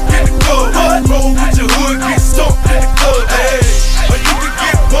crunk in the club. Roll with your hood, get stumped in the club. Hey. Or you can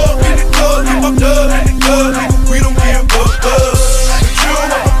get bugged in the club. If I'm dug in the club, nigga, we don't give a fuck. But you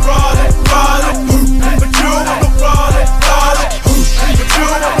don't want no problem. But you don't want no problem. But you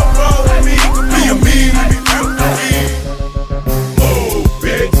don't want no problem with me. Be a me, be real for me. Move,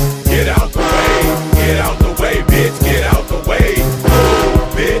 bitch, get out the way. Get out the way, bitch, get out the way. Move,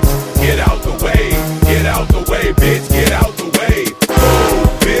 bitch, get out the way. Get out the way, bitch, get out the way.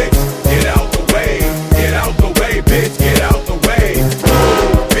 Move, bitch, get out the way. Get out the way, bitch, get out the way.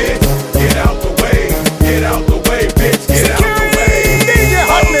 Move, bitch, get out the way. Get out the way, bitch, get out the way.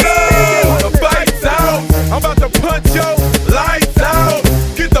 Hold up, the fight's out. I'm about to punch your lights out.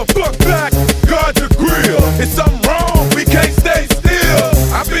 Get the fuck back, guard your grill. It's something wrong, we can't stay still.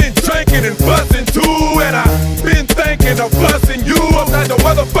 I've been drinking and busting too, and I've been thinking of busting you upside the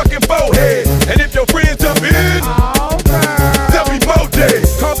motherfucking forehead. And if your friends jump in, there'll be more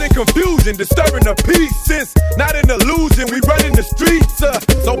days. Causing confusion, disturbing the peace. Since not an illusion, we running the streets.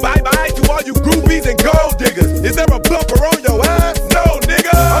 So bye-bye to all you groupies and gold diggers. Is there a bumper on your ass? No,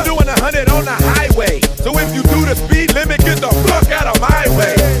 nigga. I'm doing 100 on the highway. So if you do the speed limit, get the fuck out of my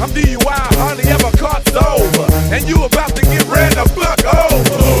way. I'm DUI, hardly ever caught sober. And you about to get ran the fuck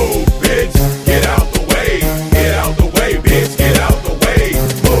over. Move, bitch, get out the way. Get out the way, bitch, get out the way.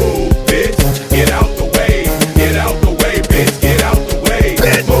 Move, bitch, get out the way. Get out the way, bitch, get out the way.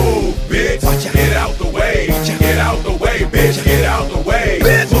 Move, bitch, get out the way. Get out the way, bitch, get out the way.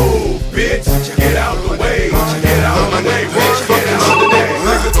 Move, bitch, get out the way. Get out the way, bitch, get out the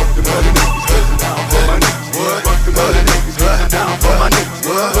way. Fuck them other niggas, down for my niggas. Fuck them other niggas, down for my niggas.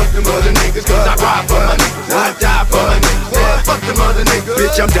 Fuck them other niggas, cause I ride for my niggas. I die for my niggas. Fuck them other niggas.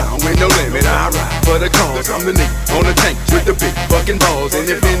 Bitch, I'm down with no limit. I ride for the cause. I'm the nigga on the tank with the big fucking balls. And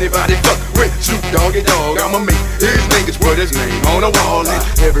if anybody fuck with Snoop Doggy Dogg, I'ma make his niggas put his name on the wall. And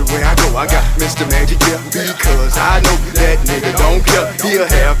everywhere I go, I got Mr. Magic, yeah. Because I know that nigga don't care. He'll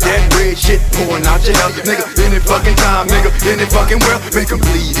have that red shit pouring out your hell. Nigga, any fucking time, nigga, any fucking world. Make 'em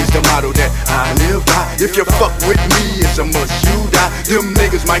bleed is the motto that I live by. If you fuck with me, it's a must you die. Them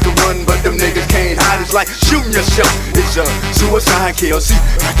niggas might can run, but them niggas can't hide. It's like shooting yourself. It's a suicide KLC.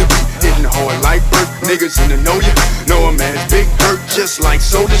 Got to be hitting hard like birth. Niggas in the know you. Know a man's big hurt. Just like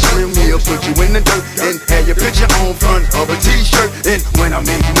Soda Slim, he'll put you in the dirt and have your picture on front of a t-shirt. And when I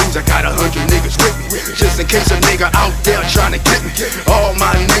make moves, I got 100 niggas with me. Just in case a nigga out there trying to get me. All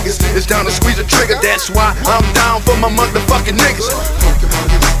my niggas is down to squeeze a trigger. That's why I'm down for my motherfucking niggas. Fuck them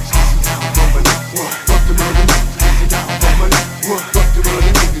other niggas, down for my niggas. Fuck them other niggas, down for my niggas. Fuck them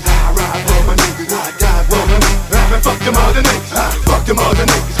other niggas, I ride for my niggas. I die for my niggas. Fuck them other niggas, fuck them other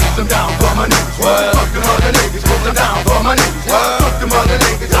niggas. I'm down for my niggas. Fuck them other niggas, I'm down for my niggas. Fuck them other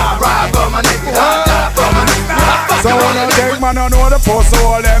niggas, I ride for my niggas. I die for my niggas. So when I take man, I know the post, so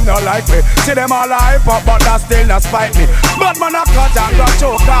all them not like me. See them all hype up, but that still not spite me. But man, I cut and got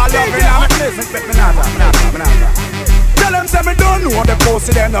choke, all love me. I'm listen, me not. Tell them say me don't know the post,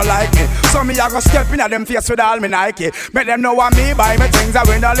 see them not like me. So me I go step in at them face with all me Nike. Make them know what me buy me things, I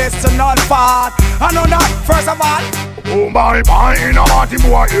win the listen not far. I know that, first of all. Oh my, in a party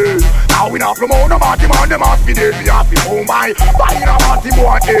boy, eh. Now we not promote a party man, them must be dead, we happy. Oh my, in a party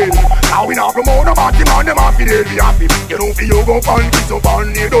boy, eh. Now we not promote a party man, them must be dead, we happy. You know for you go find kids up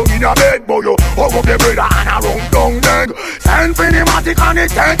and you don't in a bed, boy, you hug up the brother and a run down leg. Send cinematic and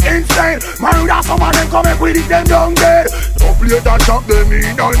it ain't insane. Murder some of them come and quit it them down dead. Don't play that shot them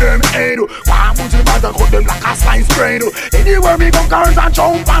in on them head. One put the matter cut them like a slice brain. Anywhere me come curse and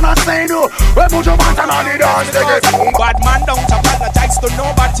jump and a say no. We put your pants on the dance, they get home. Bad man don't apologize to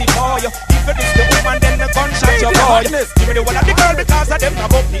nobody boy. If it is the woman then the gunshot your boy. Give me the one of the girl because of them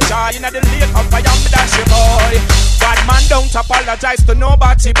above the joy. In the lake of fire me dash your boy. Bad man don't apologize to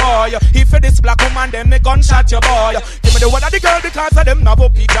nobody boy. If it is black woman then me gunshot your boy. Give me the one of the girl because of them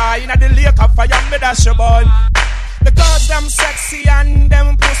above the joy. In the lake of fire me dash your boy. The girls them sexy and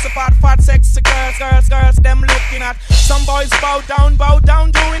them pussy fat sexy girls, them looking at. Some boys bow down,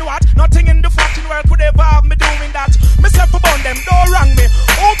 doing what? Nothing in the fucking world could ever have me doing that. Myself upon them, don't wrong me.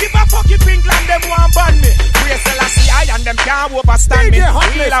 Oh, give a fuck if England them want ban me. Real Selassie I and them can't overstand me.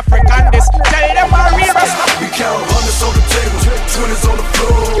 Real African this, tell them a real rasta. We count hundreds on the table, 20s on the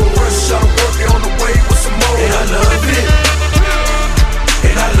floor. First shot of work on the way with some more. And I love it,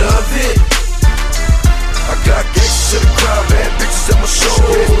 and I love it. I got gangsters in the crowd, bad bitches at my show.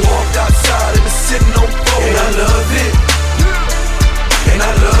 Walked outside and it's sitting on four. And I love it, and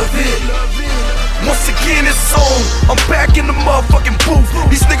I love it. Once again it's on, I'm back in the motherfucking booth.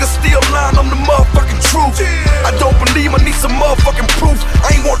 These truth. I don't believe, I need some motherfucking proof.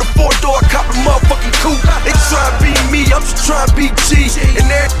 I ain't want the 4-door, I cop the motherfucking coupe. They try to be me, I'm just trying to be G. And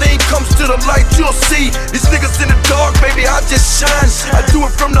everything comes to the light, you'll see. These niggas in the dark, baby, I just shine. I do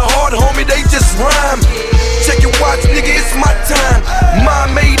it from the heart, homie, they just rhyme. Check your watch, nigga, it's my time.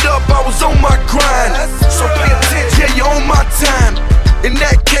 Mind made up, I was on my grind. So pay attention, yeah, you're on my time. In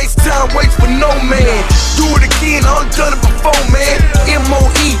that case, time waits for no man. Do it again, I done it before, man. MOE,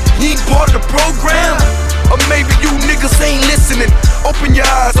 you ain't part of the program. Or maybe you niggas ain't listening. Open your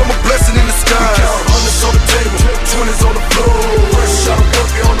eyes, I'm a blessing in the sky. We count hundreds on the table, 20s on the floor. First shot of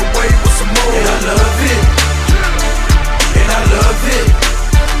working on the way with some more. And I love it. And I love it.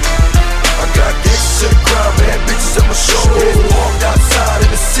 I got gangsters in the crowd, bad bitches at my show. Walked outside and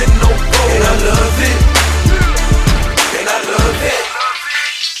it's sitting on road. And I love it. And I love it.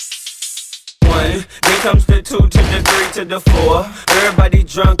 Then comes the 2 to the 3 to the 4. Everybody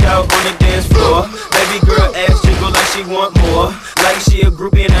drunk out on the dance floor. Baby girl ass jiggle like she want more. Like she a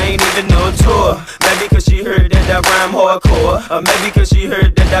groupie and I ain't even no tour. Maybe cause she heard that I rhyme hardcore. Or maybe cause she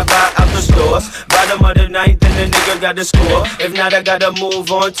heard that I buy out the stores. Bottom of the ninth and the nigga got the score. If not, I gotta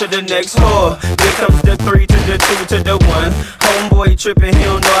move on to the next whore. Then comes the 3 to the 2 to the 1. Homeboy trippin', he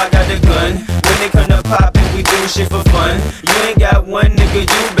don't know I got the gun. When they come to poppin', we do shit for fun. You ain't got one nigga,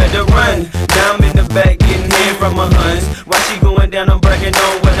 you better run. Now I'm in the back getting head from my huns. While she going down, I'm bragging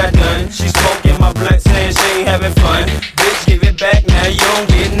on what I done. She smoking my blunt, saying she ain't having fun. Bitch, give it back, now you don't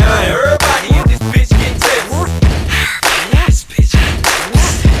get none. Everybody in this bitch get tips. Yes, bitch.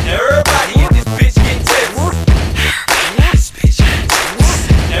 Now everybody in this bitch get tips. Yes, bitch.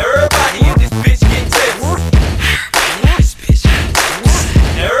 Now everybody in this bitch get tips. Yes, bitch.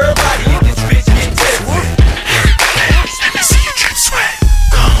 Now everybody in this bitch get tips. Let me see you drip sweat.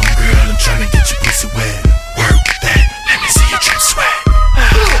 Come, girl, I'm tryna get your pussy wet. Work that, let me see you drip sweat.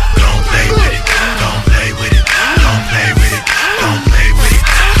 Don't play with it, don't play with it, don't play with it, don't play with it,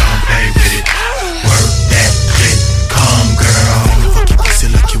 don't play with it. Work that clit, come, girl. Fuck your pussy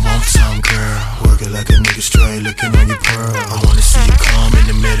like you want some, girl. Work it like a nigga straight, looking on your pearl. I wanna see you come in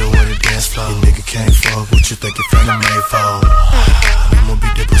the middle of the dance floor. Your nigga can't fuck what you think your friend made for. I'ma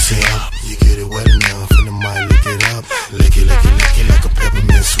beat the pussy up. You get it wet enough, and I might lick it up. Lick it, lick it, lick it like a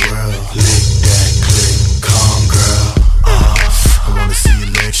peppermint swirl. Lick that clit, calm girl. I wanna see your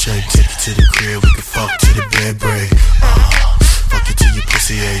leg shake, take you to the crib, we can fuck to the bed break. Fuck you till your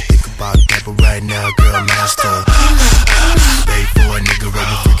pussy ache. Think about that, but right now, girl, master. Stay for a nigga,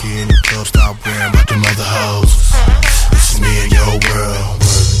 right freaky in the club, stop worrying about them other hoes. This is me and your world.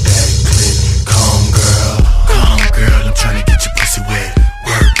 Work that clit, calm girl. Calm girl, I'm tryna get your pussy wet.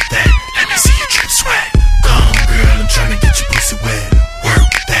 Work that, let me see you drip sweat. Calm girl, I'm tryna get your pussy wet.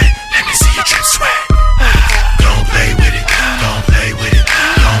 Work that, let me see you drip sweat. Don't play with it, don't play with it,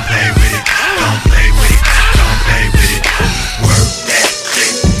 don't play with it, don't play with it, don't play with it. Work that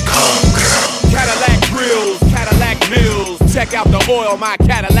clit, calm girl. Cadillac grills, Cadillac mills. Check out the oil my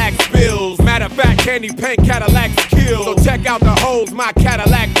Cadillac spills. Matter of fact, candy paint Cadillac kills. So check out the holes my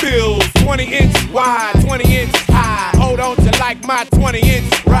Cadillac fills. 20-inch wide, 20-inch high. Hold on to like my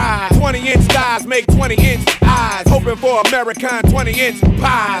 20-inch ride. 20-inch thighs make 20-inch eyes. Hoping for American 20-inch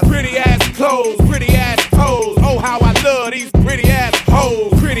pies. Pretty ass clothes, pretty ass toes. Oh, how I love these pretty ass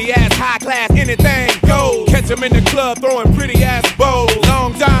hoes. Pretty ass high class, anything goes. Catch them in the club throwing pretty ass bows.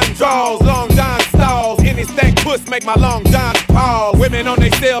 Long John draws, Long John stalls. Any stank puss make my Long John pause. Women on they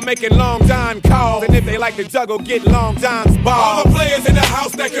cell making Long John calls. And if they like to juggle, get Long John's balls. All the players in the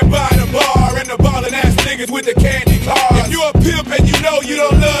house that can buy the bar. And the ballin' ass niggas with the candy cars. If you a pimp and you know you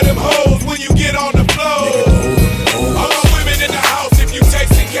don't love them hoes when you get on the floor. All the women in the house if you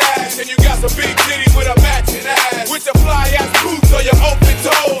chasing cash. And you got some big titties with a matching ass. With your fly ass boots or your open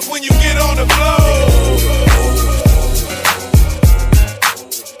toes when you get on the floor.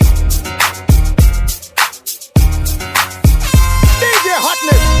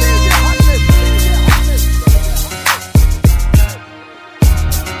 Hottnes.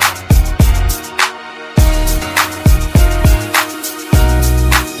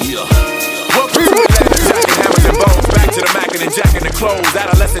 To the Mac and the jack and the clothes,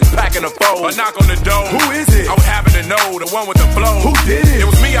 adolescents packing a fold. A knock on the door. Who is it? I would happen to know, the one with the flow. Who did it? It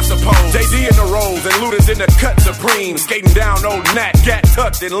was me, I suppose. JD in the rolls and Luda's in the cut supreme. Skating down old Nat, gat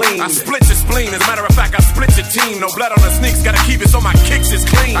tucked and lean. I split your spleen, as a matter of fact, I split your team. No blood on the sneaks, gotta keep it so my kicks is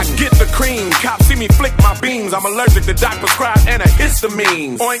clean. I get the cream, cops see me flick my beams. I'm allergic to doc prescribed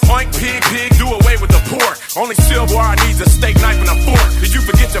antihistamines. Oink, oink, pig, pig, do away with the pork. Only silverware needs a steak knife and a fork. Did you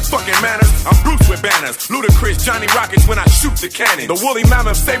forget your fucking manners? I'm Bruce with banners. Ludacris, Johnny Rockets when I shoot the cannon. The woolly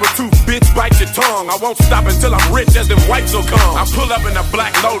mammoth saber-tooth bitch bite your tongue. I won't stop until I'm rich as them whites will come. I pull up in a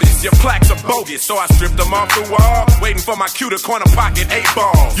black Lotus, your plaques are bogus. So I stripped them off the wall, waiting for my cue to corner pocket 8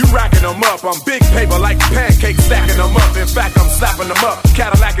 balls. You racking them up, I'm big paper like pancakes, stacking them up. In fact, I'm slapping them up.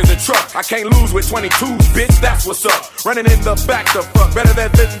 Cadillac is a truck, I can't lose with 22s, bitch, that's what's up. Running in the back the fuck, better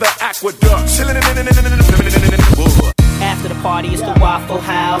than the aqueduct. Chillin' in. After the party, it's the Waffle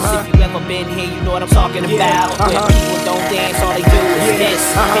House. If you ever been here, you know what I'm talking about. Where people don't dance, all they do is this.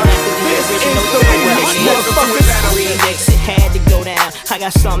 And after the original remix, it had to go down. I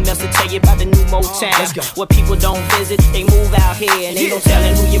got something else to tell you about the new Motown. Where people don't visit, they move out here. And they don't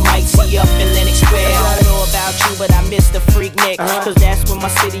tellin' who you might see up in Lenox Square. I don't know about you, but I miss the Freak Nick. Cause that's when my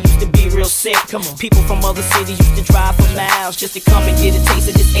city used to be real sick. People from other cities used to drive for miles just to come and get a taste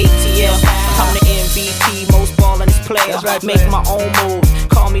of this ATL. I'm the MVP, most ballin' this player. Make my own moves,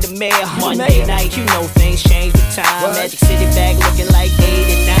 call me the mayor. Monday night, you know things change with time. Magic City bag looking like 8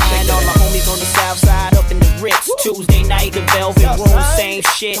 and 9. All my homies on the south side up in the Ritz. Tuesday night, the Velvet Room, same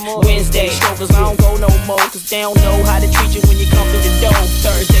shit. Wednesday, strokers, I don't go no more, cause they don't know how to treat you when you come through the door.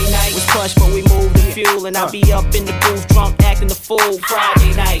 Thursday night was plush, but we moved the fuel. And I'll be up in the booth, drunk, acting the fool.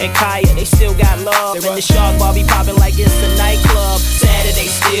 Friday night, and Kaya, they still got love. And the Shark Bar be popping like it's a nightclub. Saturday,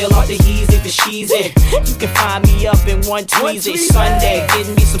 still off the Heezy, the Sheezy. You can find me up in 120. Sunday,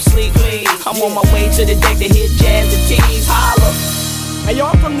 getting me some sleep, please. I'm on my way to the deck to hit jazz and tease. Holla. Hey, yo,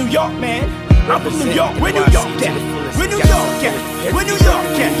 I'm from New York, man. I'm from New York. Where New York at? Where New York at? Where New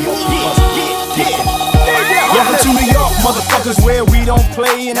York at? Yeah. Welcome to New York, motherfuckers, where we don't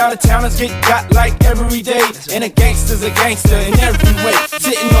play. And out of towners get got like every day. And a gangster's a gangster in every way.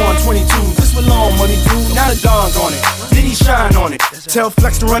 Sitting on 22, this with long money, dude. Now the Don's on it. Did he shine on it? Tell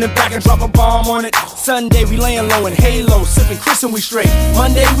Flex to run it back and drop a bomb on it. Sunday we laying low in Halo, sipping Chris and we straight.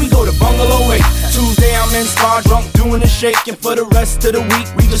 Monday we go to Bungalow 8. Tuesday I'm in Spa drunk doing the shake. And for the rest of the week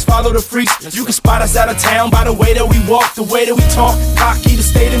we just follow the freaks. You can spot us out of town by the way that we walk, the way that we talk. Cocky, the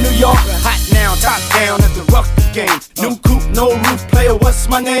state of New York. Hot now, top down at the Rucker game. New coupe, no roof, player, what's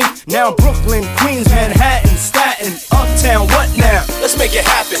my name? Now Brooklyn, Queens, Manhattan, Staten, Uptown, what now? Let's make it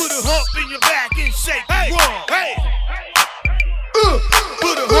happen. Put a hump in your back and shake it wrong. Hey.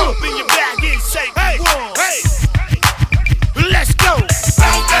 Put a hump in your back and shake it wrong. Hey. Let's go.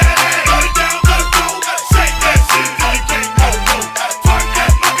 Bounce that ass, put it down, let it go. Shake that shit till you can't go. Fuck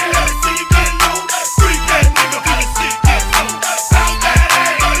that monkey, let it see you get low. Freak that nigga till you see it get low. Bounce that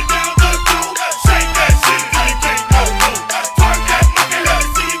ass, put it down, let it go. Shake that shit till you can't go. Fuck that monkey, let it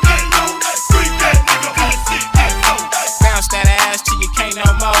see you get low. Freak that nigga till you see it get low. Bounce that ass till you can't no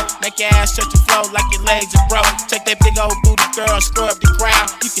more. Make your ass touch the floor like your legs are broke. Take that big old booty girl, scrub the ground.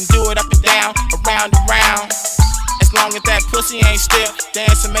 You can do it up and down, around and round. As long as that pussy ain't stiff,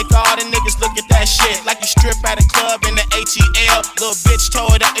 dance and make all the niggas look at that shit. Like you strip at a club in the ATL. Little bitch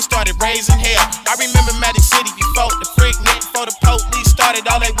tore it up, they started raising hell. I remember Magic City before the Freak Nick, before the police started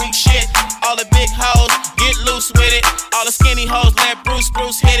all that weak shit. All the big hoes, get loose with it. All the skinny hoes, let Bruce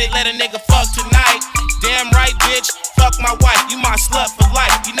hit it. Let a nigga fuck tonight. Damn right, bitch, fuck my wife. You my slut for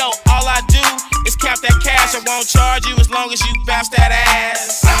life. You know all I do is count that cash. I won't charge you as long as you bounce that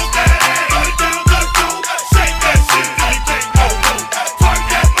ass. Bounce that ass, put it down, let it go. Shake that shit till you can't go. Fuck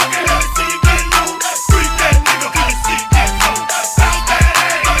that monkey, let it see you get low. Freak that nigga till you see it get low. Bounce that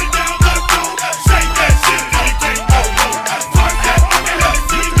ass, put it down, let it go. Shake that shit till you can't go. Fuck that monkey, let it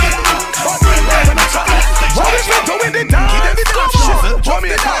see you get low. Freak that nigga till you see it get low. What is it doing the dance? What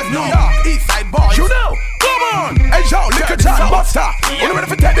me dance? New York, East Side boys. You know, come on. Hey, yo, look at that buster. You ready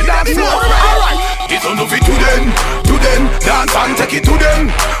for take the dance floor? Alright. It's on the fit to them, dance and take it to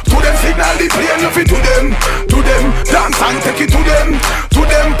them. To them signal the plane, you fit to them, dance and take it to them. To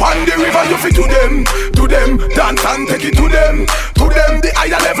them pon the river, you fit to them, dance and take it to them. To them the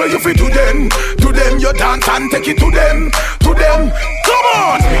higher level, you fit to them, you dance and take it to them. Come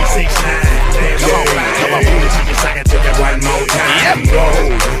on. 3, 6, 9, come on, pull it to your side and take it one more time. Yep. Go,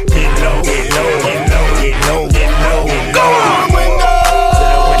 get low, get low, get low, get low, get low, get low. Go on.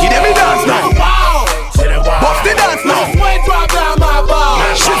 Give them the dance now. Bust the dance now. Sweat drop down my balls.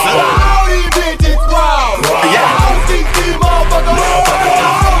 How you did it wrong? Yeah. How did the motherfucker?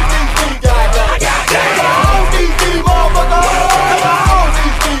 How did the guy? How did the motherfucker? How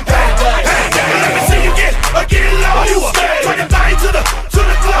did the guy? Let me see you get low. Turn your body to the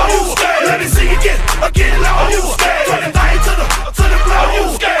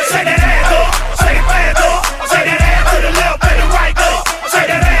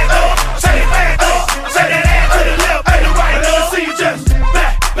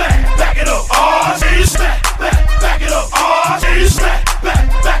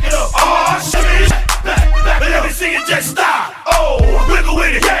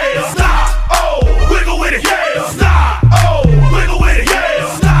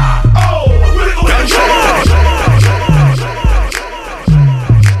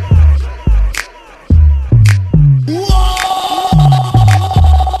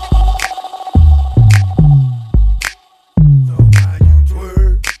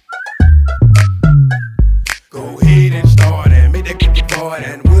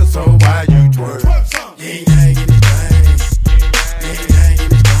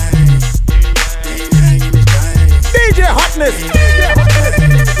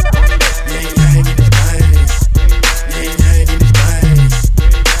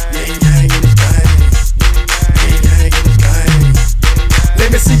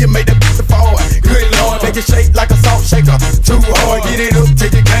make it shake like a salt shaker. Too hard, get it up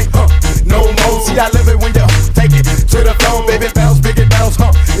till you can't, no more. See, I love it when you take it to the floor, baby, bounce, big it bounce,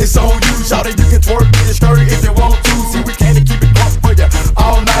 It's on you, shout it, you can twerk, get it skirt if you want to. See, we can't keep it crunk for you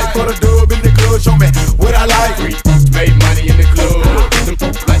all night. For the dub in the club, show me what I like. Made money in the club, them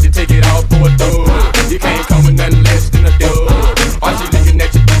like to take it off for a thug. You can't come with nothing less than a dub. Why she looking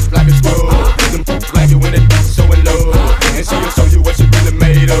at you like a scrub? Them like it when it's showing love, and she'll show you what she really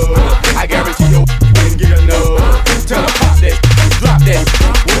made of. I guarantee you wouldn't get enough. Tell her pop that, drop that.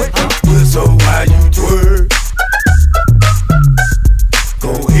 Well, so why you twerk?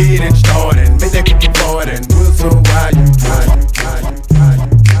 Go ahead and start and make that kick forward and well, so why you twerk?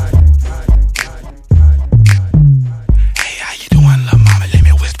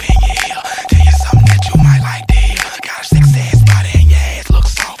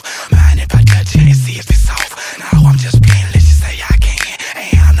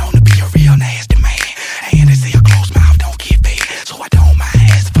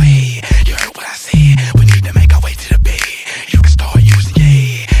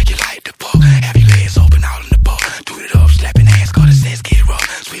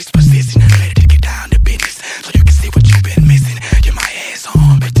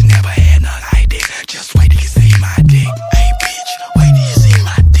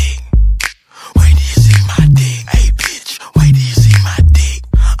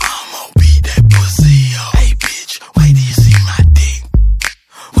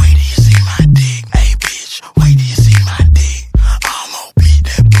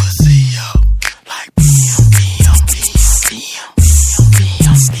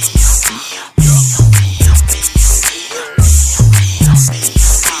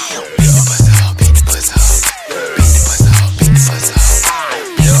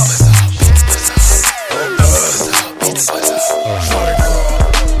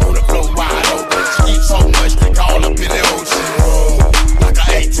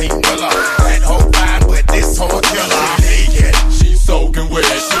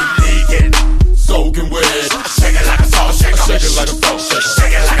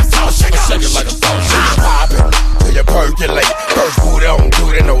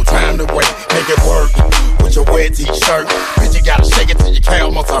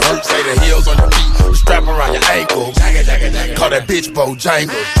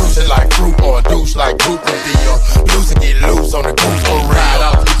 Bojangles, juicing like fruit or a douche like Groupie deal. Loose and get loose on the goose for real. Ride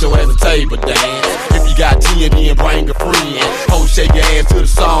off, get your ass a table dance. If you got 10, then bring a friend. Ho, shake your ass to the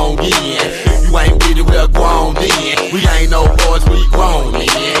song in. If you ain't with it, well, go on then. We ain't no boys, we grown then.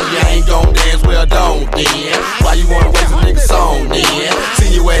 You ain't gon' dance, well, don't then. Why you wanna waste a nigga song then?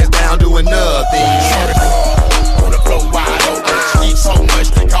 See your ass down doing nothing. On the floor wide open. Eat so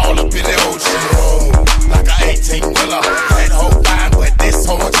much, they call up in the ocean. Like a 18-wheeler. That whole fine, but this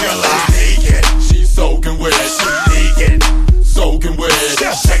whole killer. She soaking wet. She leaking, soaking wet.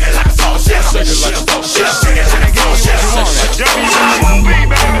 Shake it like a salt, shake it like a salt, shake it like a salt, shake it like a salt.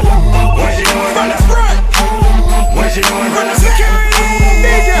 What you doing from the front? What you doing from the back?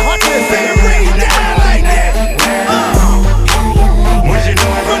 DJ Hottnes, better bring it down like that. What you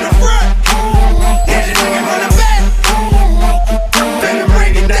doing from the front? What you doing from the back? Better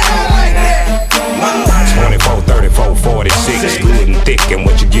bring it down like that. 24, 34, 46, good and thick, and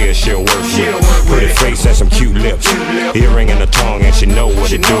what you give she'll work with. Pretty face and some cute lips, earring in the tongue, and she know what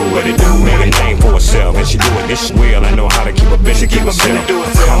to do with it. Make a name for herself, and she do it this well. I know how to keep a business, keep herself.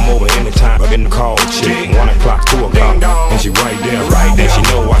 Come over anytime, in the call chick, 1 o'clock, 2 o'clock, and she right there, right there. She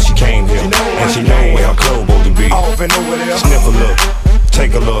know why she came here, and she know where her clothes supposed to be. Sniff a look,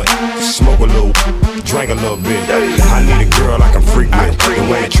 take a look, smoke a little, drink a little bit. I need a girl I can freak with, the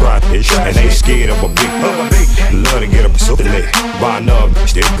way I try this, and ain't scared of a big. Love to get up so lit, buy another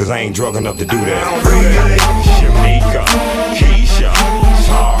bitch, cause I ain't drunk enough to do that. Shamika, Keisha,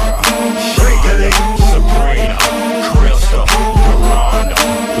 Tara, Shirley, Sabrina, Crystal, Miranda,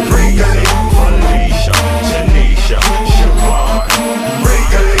 Reason, Felicia, Tanisha, Siobhan,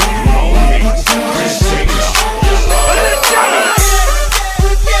 Monique, Christina.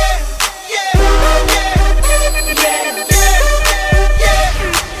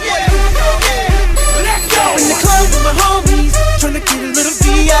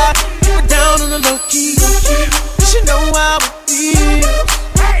 Down on the low key, you should know how it feels.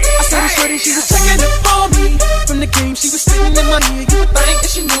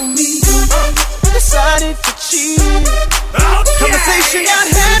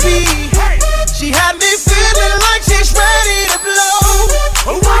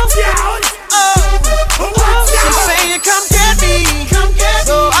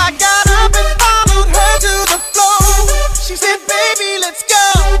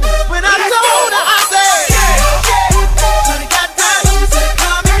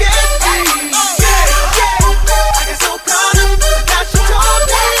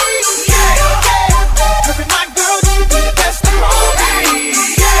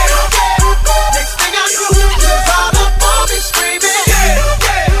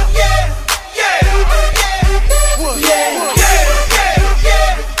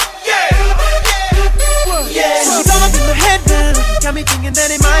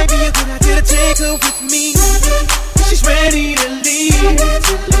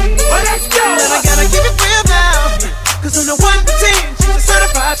 And I gotta keep it real now, cause on the 1 to 10, she's a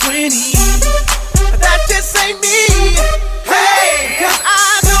certified 20. But that just ain't me. Hey, cause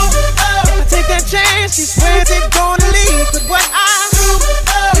I know if I take that chance, she swears it's gonna leave. But what I do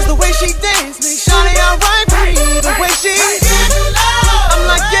is the way she dance makes Shawty alright for me. The way she I'm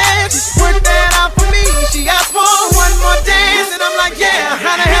like, yeah, just work that out for me. She asked for one more dance, and I'm like, yeah,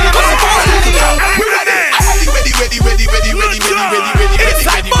 how the hell am I supposed to be? We ready. It's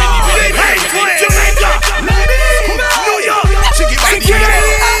like Jamaica, New York,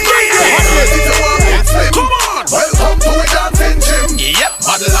 come on. Welcome to a dancing gym. Yep.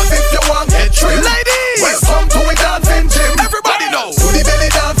 Model as if you want get trim. Ladies, welcome to a dancing gym. Everybody knows. Do the belly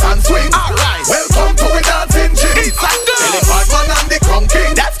dance and swing. Alright. Welcome to a dancing gym. It's a girl. Elephant man and the crown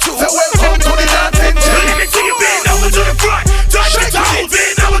king. That's true. So welcome to the dancing gym. Let me see you bend over to the front. Touch your toe,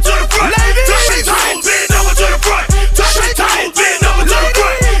 bend over to the front. Ladies, touch your toe, bend over to the front. Touch your toe, bend over to the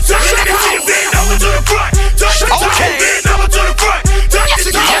front. Let me see you bend over to the front. Touch your toe, bend over to the front. Touch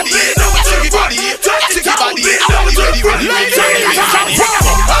your toe, bend over to the front. Touch your toe, bend over to the front.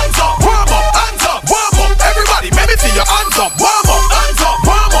 Hands up, warm up, hands up, warm up. Everybody, let me see your hands up, warm up, hands up,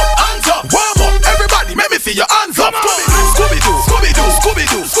 warm up, hands up, warm up. Everybody, let me see your hands up. Scooby-Doo, Scooby-Doo,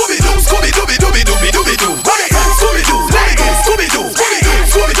 Scooby-Doo, Scooby-Doo, Scooby-Doo, Scooby-Doo, ladies, Scooby-Doo,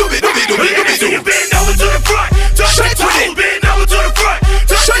 Scooby-Doo, Let me see you bend over to the front. Touch your toe, bend over to the front.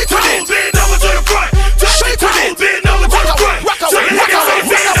 Touch your toe, bend over to the front. Touch your toe, bend over to the front. Bend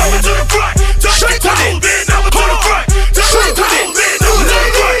over to the front. Touch your toe, bend over to the front. Touch your toe, bend over to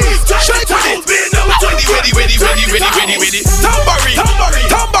the front. Touch your toe, bend over to the front. Ready. Tambourine.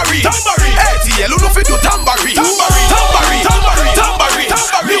 ATL, who no fit do tambourine?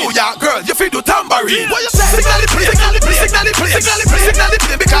 New York girl, you fit do tambourine. What you say? Signal the plane,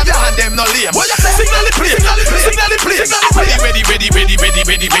 because your hand them no lame. What you say? Signal the plane.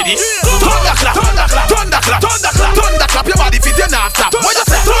 Ready. Thunderclap, your body fit you not stop. What you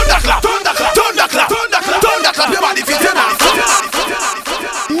say? Thunderclap, your body fit you not stop.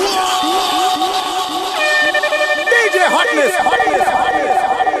 DJ Hottnes.